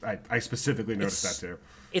actually... I specifically noticed that, too.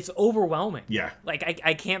 It's overwhelming. Yeah. Like,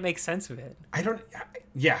 I can't make sense of it.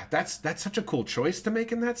 That's such a cool choice to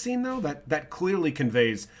make in that scene, though. That clearly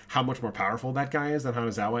conveys how much more powerful that guy is than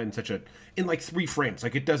Hanazawa in like 3 frames.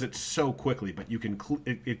 Like, it does it so quickly, but you can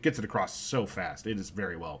it gets it across so fast. It is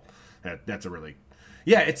very well. That's a really...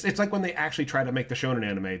 Yeah, it's like when they actually try to make the shonen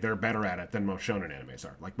anime, they're better at it than most shonen animes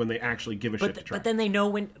are. Like, when they actually give a shit to try. But then they know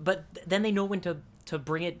when to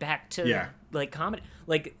bring it back to like comedy.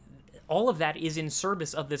 Like, all of that is in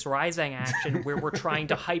service of this rising action where we're trying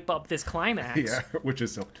to hype up this climax. Yeah, which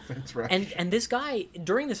is self-defense, right? And this guy,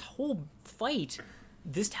 during this whole fight,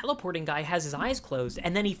 this teleporting guy has his eyes closed,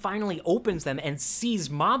 and then he finally opens them and sees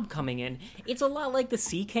Mob coming in. It's a lot like the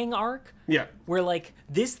Sea King arc. Yeah. Where, like,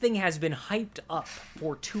 this thing has been hyped up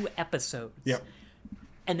for 2 episodes. Yep.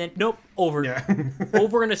 And then, nope, over. Yeah.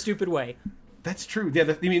 Over in a stupid way. That's true.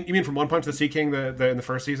 Yeah, you mean from One Punch, the Sea King, the in the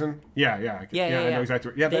first season? Yeah. I know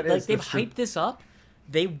exactly. Yeah, they've hyped this up.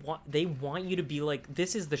 They want you to be like,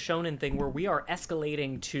 this is the shonen thing where we are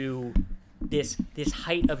escalating to this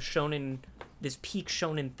height of shonen, this peak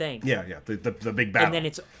shonen thing. Yeah, the big battle.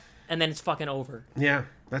 And then it's fucking over. Yeah,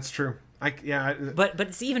 that's true. But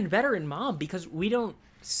it's even better in Mob because we don't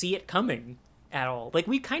see it coming at all. Like,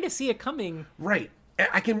 we kind of see it coming. Right.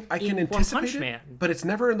 I can anticipate it, but it's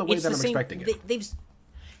never in the way that I'm expecting it.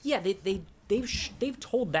 They've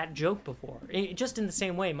told that joke before, just in the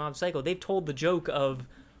same way. Mob Psycho, they've told the joke of,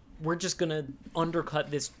 we're just gonna undercut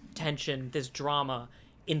this tension, this drama,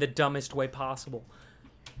 in the dumbest way possible.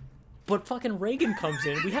 But fucking Reigen comes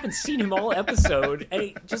in. We haven't seen him all episode,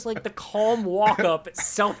 and just like the calm walk up,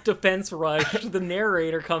 self-defense rush. The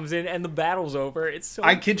narrator comes in, and the battle's over. It's so.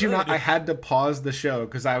 I kid you not. I had to pause the show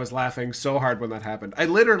because I was laughing so hard when that happened. I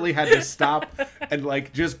literally had to stop and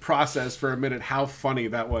like just process for a minute how funny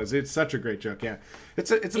that was. It's such a great joke. Yeah,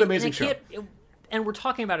 it's an amazing show. And we're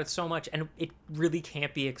talking about it so much, and it really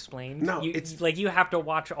can't be explained. No, it's like you have to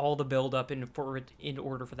watch all the build-up in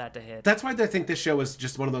order for that to hit. That's why I think this show is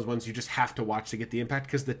just one of those ones you just have to watch to get the impact,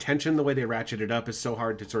 because the tension, the way they ratchet it up, is so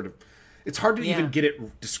hard to sort of... It's hard to even get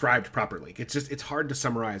it described properly. It's hard to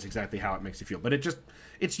summarize exactly how it makes you feel, but it's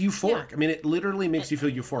euphoric. Yeah. I mean, it literally makes you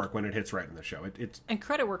feel euphoric when it hits right in the show. And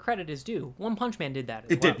credit where credit is due. One Punch Man did that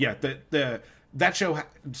as well. It did, yeah. That show,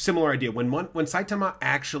 similar idea. When Saitama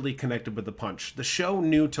actually connected with the punch, the show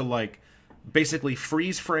knew to like basically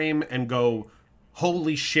freeze frame and go,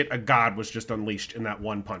 holy shit, a god was just unleashed in that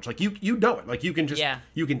one punch. Like you know it. Like you can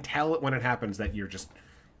tell it when it happens that you're just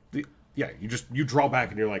you draw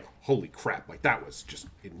back and you're like, holy crap, like that was just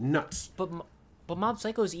nuts. But Mob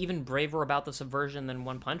Psycho is even braver about the subversion than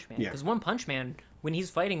One Punch Man. Because One Punch Man, when he's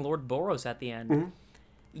fighting Lord Boros at the end,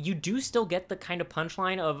 you do still get the kind of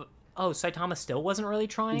punchline of, oh, Saitama still wasn't really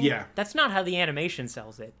trying? Yeah. That's not how the animation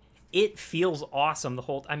sells it. It feels awesome the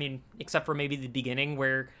whole... I mean, except for maybe the beginning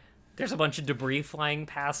where There's a bunch of debris flying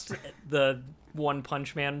past the One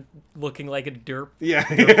Punch Man looking like a derp. Yeah,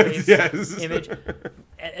 face yes. image.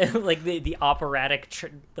 And, like the operatic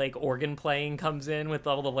like organ playing comes in with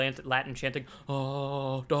all the Latin chanting,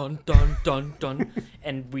 oh, dun dun dun dun,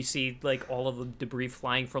 and we see like all of the debris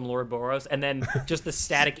flying from Lord Boros, and then just the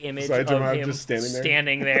static image of him just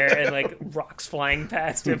standing there and like rocks flying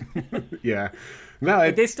past him. Yeah,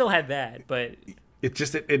 no, They still had that, but it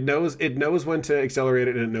just it knows when to accelerate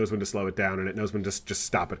it, and it knows when to slow it down, and it knows when to just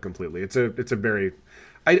stop it completely. It's a very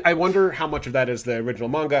I wonder how much of that is the original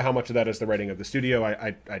manga, how much of that is the writing of the studio.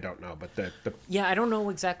 I don't know, but the yeah, I don't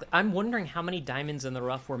know exactly. I'm wondering how many diamonds in the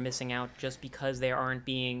rough we're missing out just because they aren't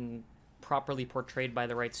being properly portrayed by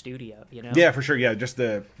the right studio, you know? Yeah, for sure. Yeah, just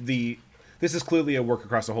the this is clearly a work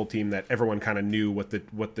across the whole team that everyone kind of knew what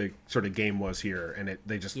the sort of game was here, and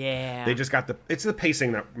they just got it's the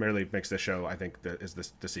pacing that really makes this show. I think that is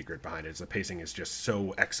the secret behind it. Is the pacing is just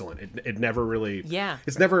so excellent. It never really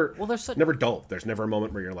it's never never dull. There's never a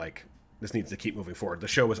moment where you're like, this needs to keep moving forward. The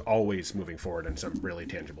show is always moving forward in some really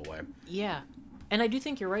tangible way. Yeah. And I do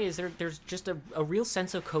think you're right. Is there's just a real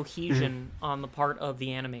sense of cohesion on the part of the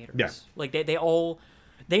animators. Yeah. Like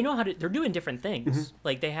they know how to. They're doing different things.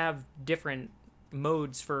 Like they have different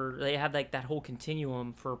modes they have like that whole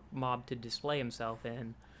continuum for Mob to display himself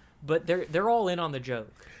in. But they're all in on the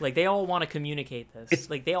joke. Like they all want to communicate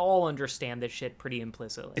this. Like they all understand this shit pretty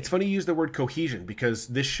implicitly. It's funny you use the word cohesion because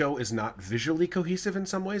this show is not visually cohesive in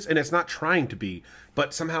some ways, and it's not trying to be.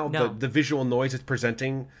 But somehow the visual noise it's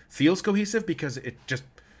presenting feels cohesive because it just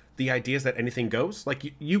the idea is that anything goes.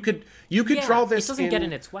 Like you could draw this. It doesn't get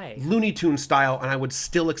in its way. Looney Tune style, and I would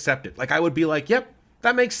still accept it. Like I would be like, yep,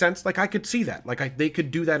 that makes sense. Like I could see that. Like they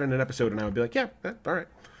could do that in an episode, and I would be like, yeah, all right.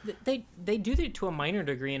 They do that to a minor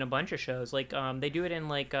degree in a bunch of shows. Like they do it in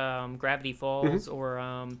like Gravity Falls,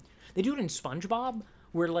 or they do it in SpongeBob,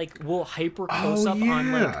 where like we'll hyper close up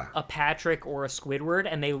on like a Patrick or a Squidward,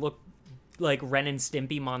 and they look like Ren and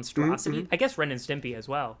Stimpy monstrosity. I guess Ren and Stimpy as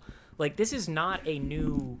well. Like this is not a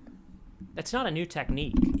new. That's not a new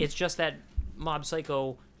technique. It's just that Mob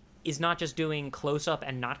Psycho is not just doing close up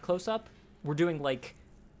and not close up. We're doing like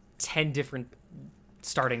 10 different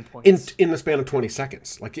starting points in the span of 20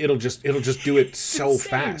 seconds. Like it'll just do it so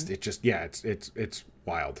fast. It just it's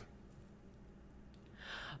wild.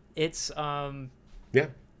 It's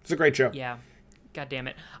it's a great show. Yeah, god damn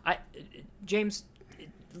it. James,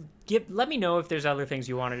 let me know if there's other things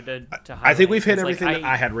you wanted to highlight. I think we've hit everything that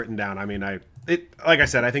I had written down. I mean, like I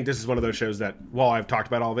said, I think this is one of those shows that while I've talked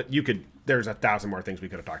about all of it, there's 1,000 more things we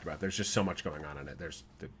could have talked about. There's just so much going on in it.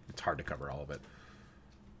 It's hard to cover all of it.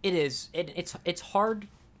 It is. It's hard.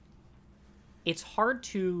 It's hard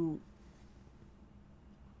to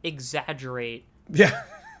exaggerate. Yeah.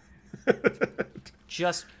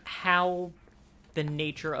 Just how the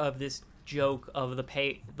nature of this joke of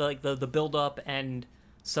the build up and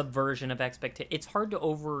subversion of expectation. It's hard to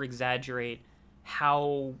over exaggerate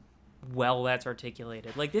how well that's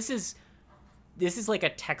articulated. Like this is like a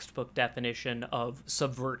textbook definition of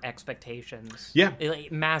subvert expectations. Yeah.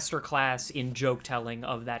 Like masterclass in joke telling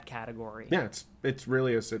of that category. Yeah, it's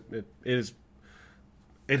really it is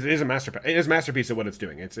a masterpiece. It is a masterpiece of what it's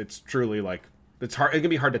doing. It's truly like it's hard. It can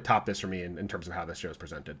be hard to top this for me in terms of how this show is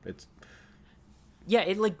presented. Yeah,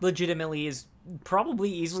 it like legitimately is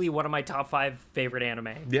probably easily one of my top 5 favorite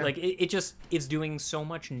anime. Yeah. Like it just is doing so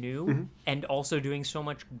much new and also doing so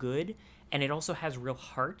much good. And it also has real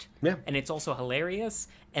heart. Yeah. And it's also hilarious.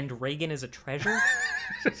 And Reigen is a treasure.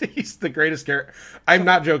 He's the greatest character. I'm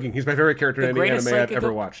not joking. He's my favorite character in any anime I've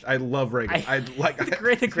ever watched. I love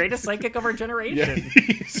Reigen. The greatest psychic of our generation. Yeah,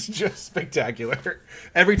 he's just spectacular.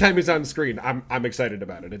 Every time he's on screen, I'm excited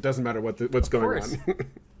about it. It doesn't matter what's going on.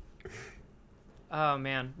 Oh,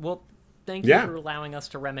 man. Well, thank you for allowing us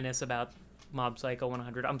to reminisce about Mob Psycho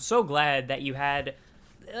 100. I'm so glad that you had...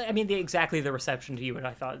 I mean, exactly the reception to you that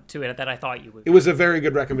I thought you would. It was a very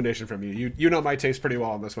good recommendation from you. You know my taste pretty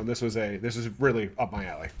well on this one. This is really up my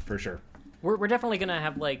alley for sure. We're definitely gonna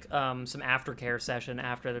have like some aftercare session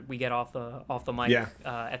after we get off the mic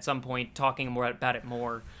at some point, talking more about it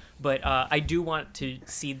more. But I do want to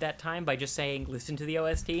seed that time by just saying, listen to the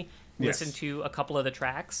OST. Listen to a couple of the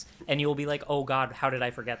tracks, and you'll be like, "Oh God, how did I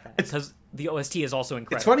forget that?" Because the OST is also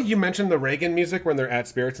incredible. It's funny you mentioned the Reigen music when they're at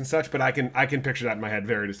spirits and such, but I can picture that in my head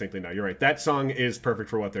very distinctly now. You're right. That song is perfect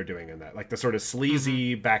for what they're doing in that, like the sort of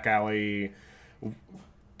sleazy back alley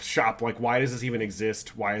shop. Like, why does this even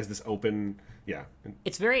exist? Why is this open? Yeah,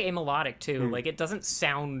 it's very amelodic too. Like, it doesn't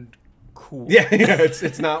sound cool. Yeah.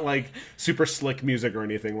 It's not like super slick music or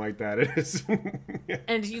anything like that. It is. Yeah.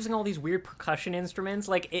 And it's using all these weird percussion instruments.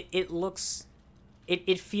 Like it looks,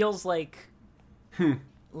 it feels like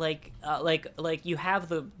like you have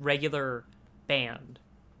the regular band,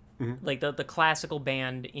 like the classical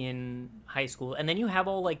band in high school, and then you have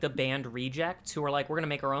all like the band rejects who are like, we're gonna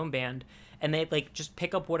make our own band, and they like just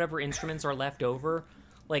pick up whatever instruments are left over.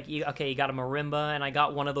 Like, you got a marimba, and I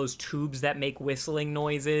got one of those tubes that make whistling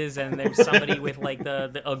noises, and there's somebody with like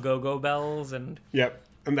the go-go bells, and Yep.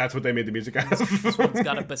 And that's what they made the music out of. this one's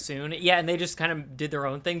got a bassoon. Yeah, and they just kind of did their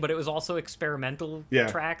own thing, but it was also experimental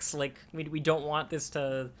tracks. Like, we don't want this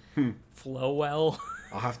to flow well.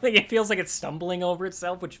 Like, it feels like it's stumbling over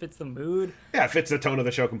itself, which fits the mood. Yeah, it fits the tone of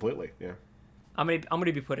the show completely. Yeah. I'm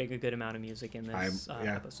gonna be putting a good amount of music in this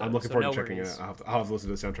episode. I'm looking forward to checking it out. I'll have to listen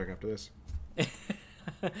to the soundtrack after this.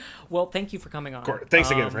 Well, thank you for coming on.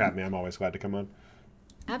 Thanks again for having me. I'm always glad to come on.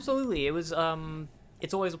 Absolutely. It was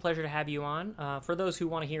it's always a pleasure to have you on. For those who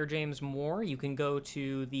want to hear James more, you can go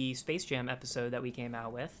to the Space Jam episode that we came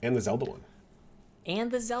out with. And the Zelda one. And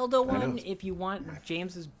the Zelda one, if you want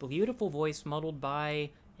James's beautiful voice muddled by,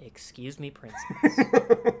 excuse me, Princess.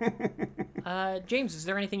 James, is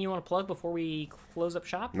there anything you want to plug before we close up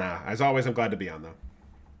shop? Nah, as always, I'm glad to be on, though.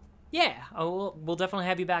 Yeah, we'll definitely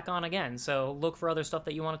have you back on again, so look for other stuff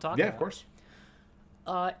that you want to talk about. Yeah, of course.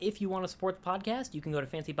 If you want to support the podcast, you can go to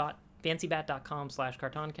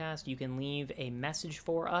fancybat.com/cartoncast. You can leave a message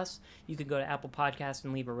for us. You can go to Apple Podcasts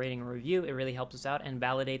and leave a rating or review. It really helps us out and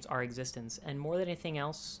validates our existence. And more than anything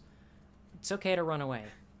else, it's okay to run away.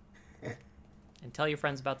 And tell your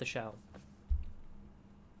friends about the show.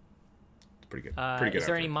 It's pretty good. Pretty good. Is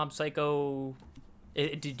there any Mob Psycho...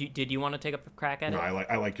 Did you want to take a crack at it? No,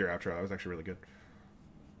 I like your outro. That was actually really good.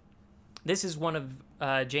 This is one of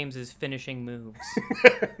James's finishing moves.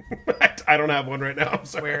 I don't have one right now. I'm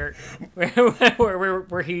sorry.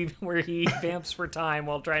 Where he vamps for time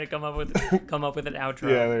while trying to come up with an outro.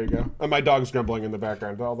 Yeah, there you go. And my dog's grumbling in the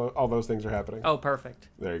background. All those things are happening. Oh, perfect.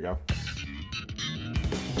 There you go.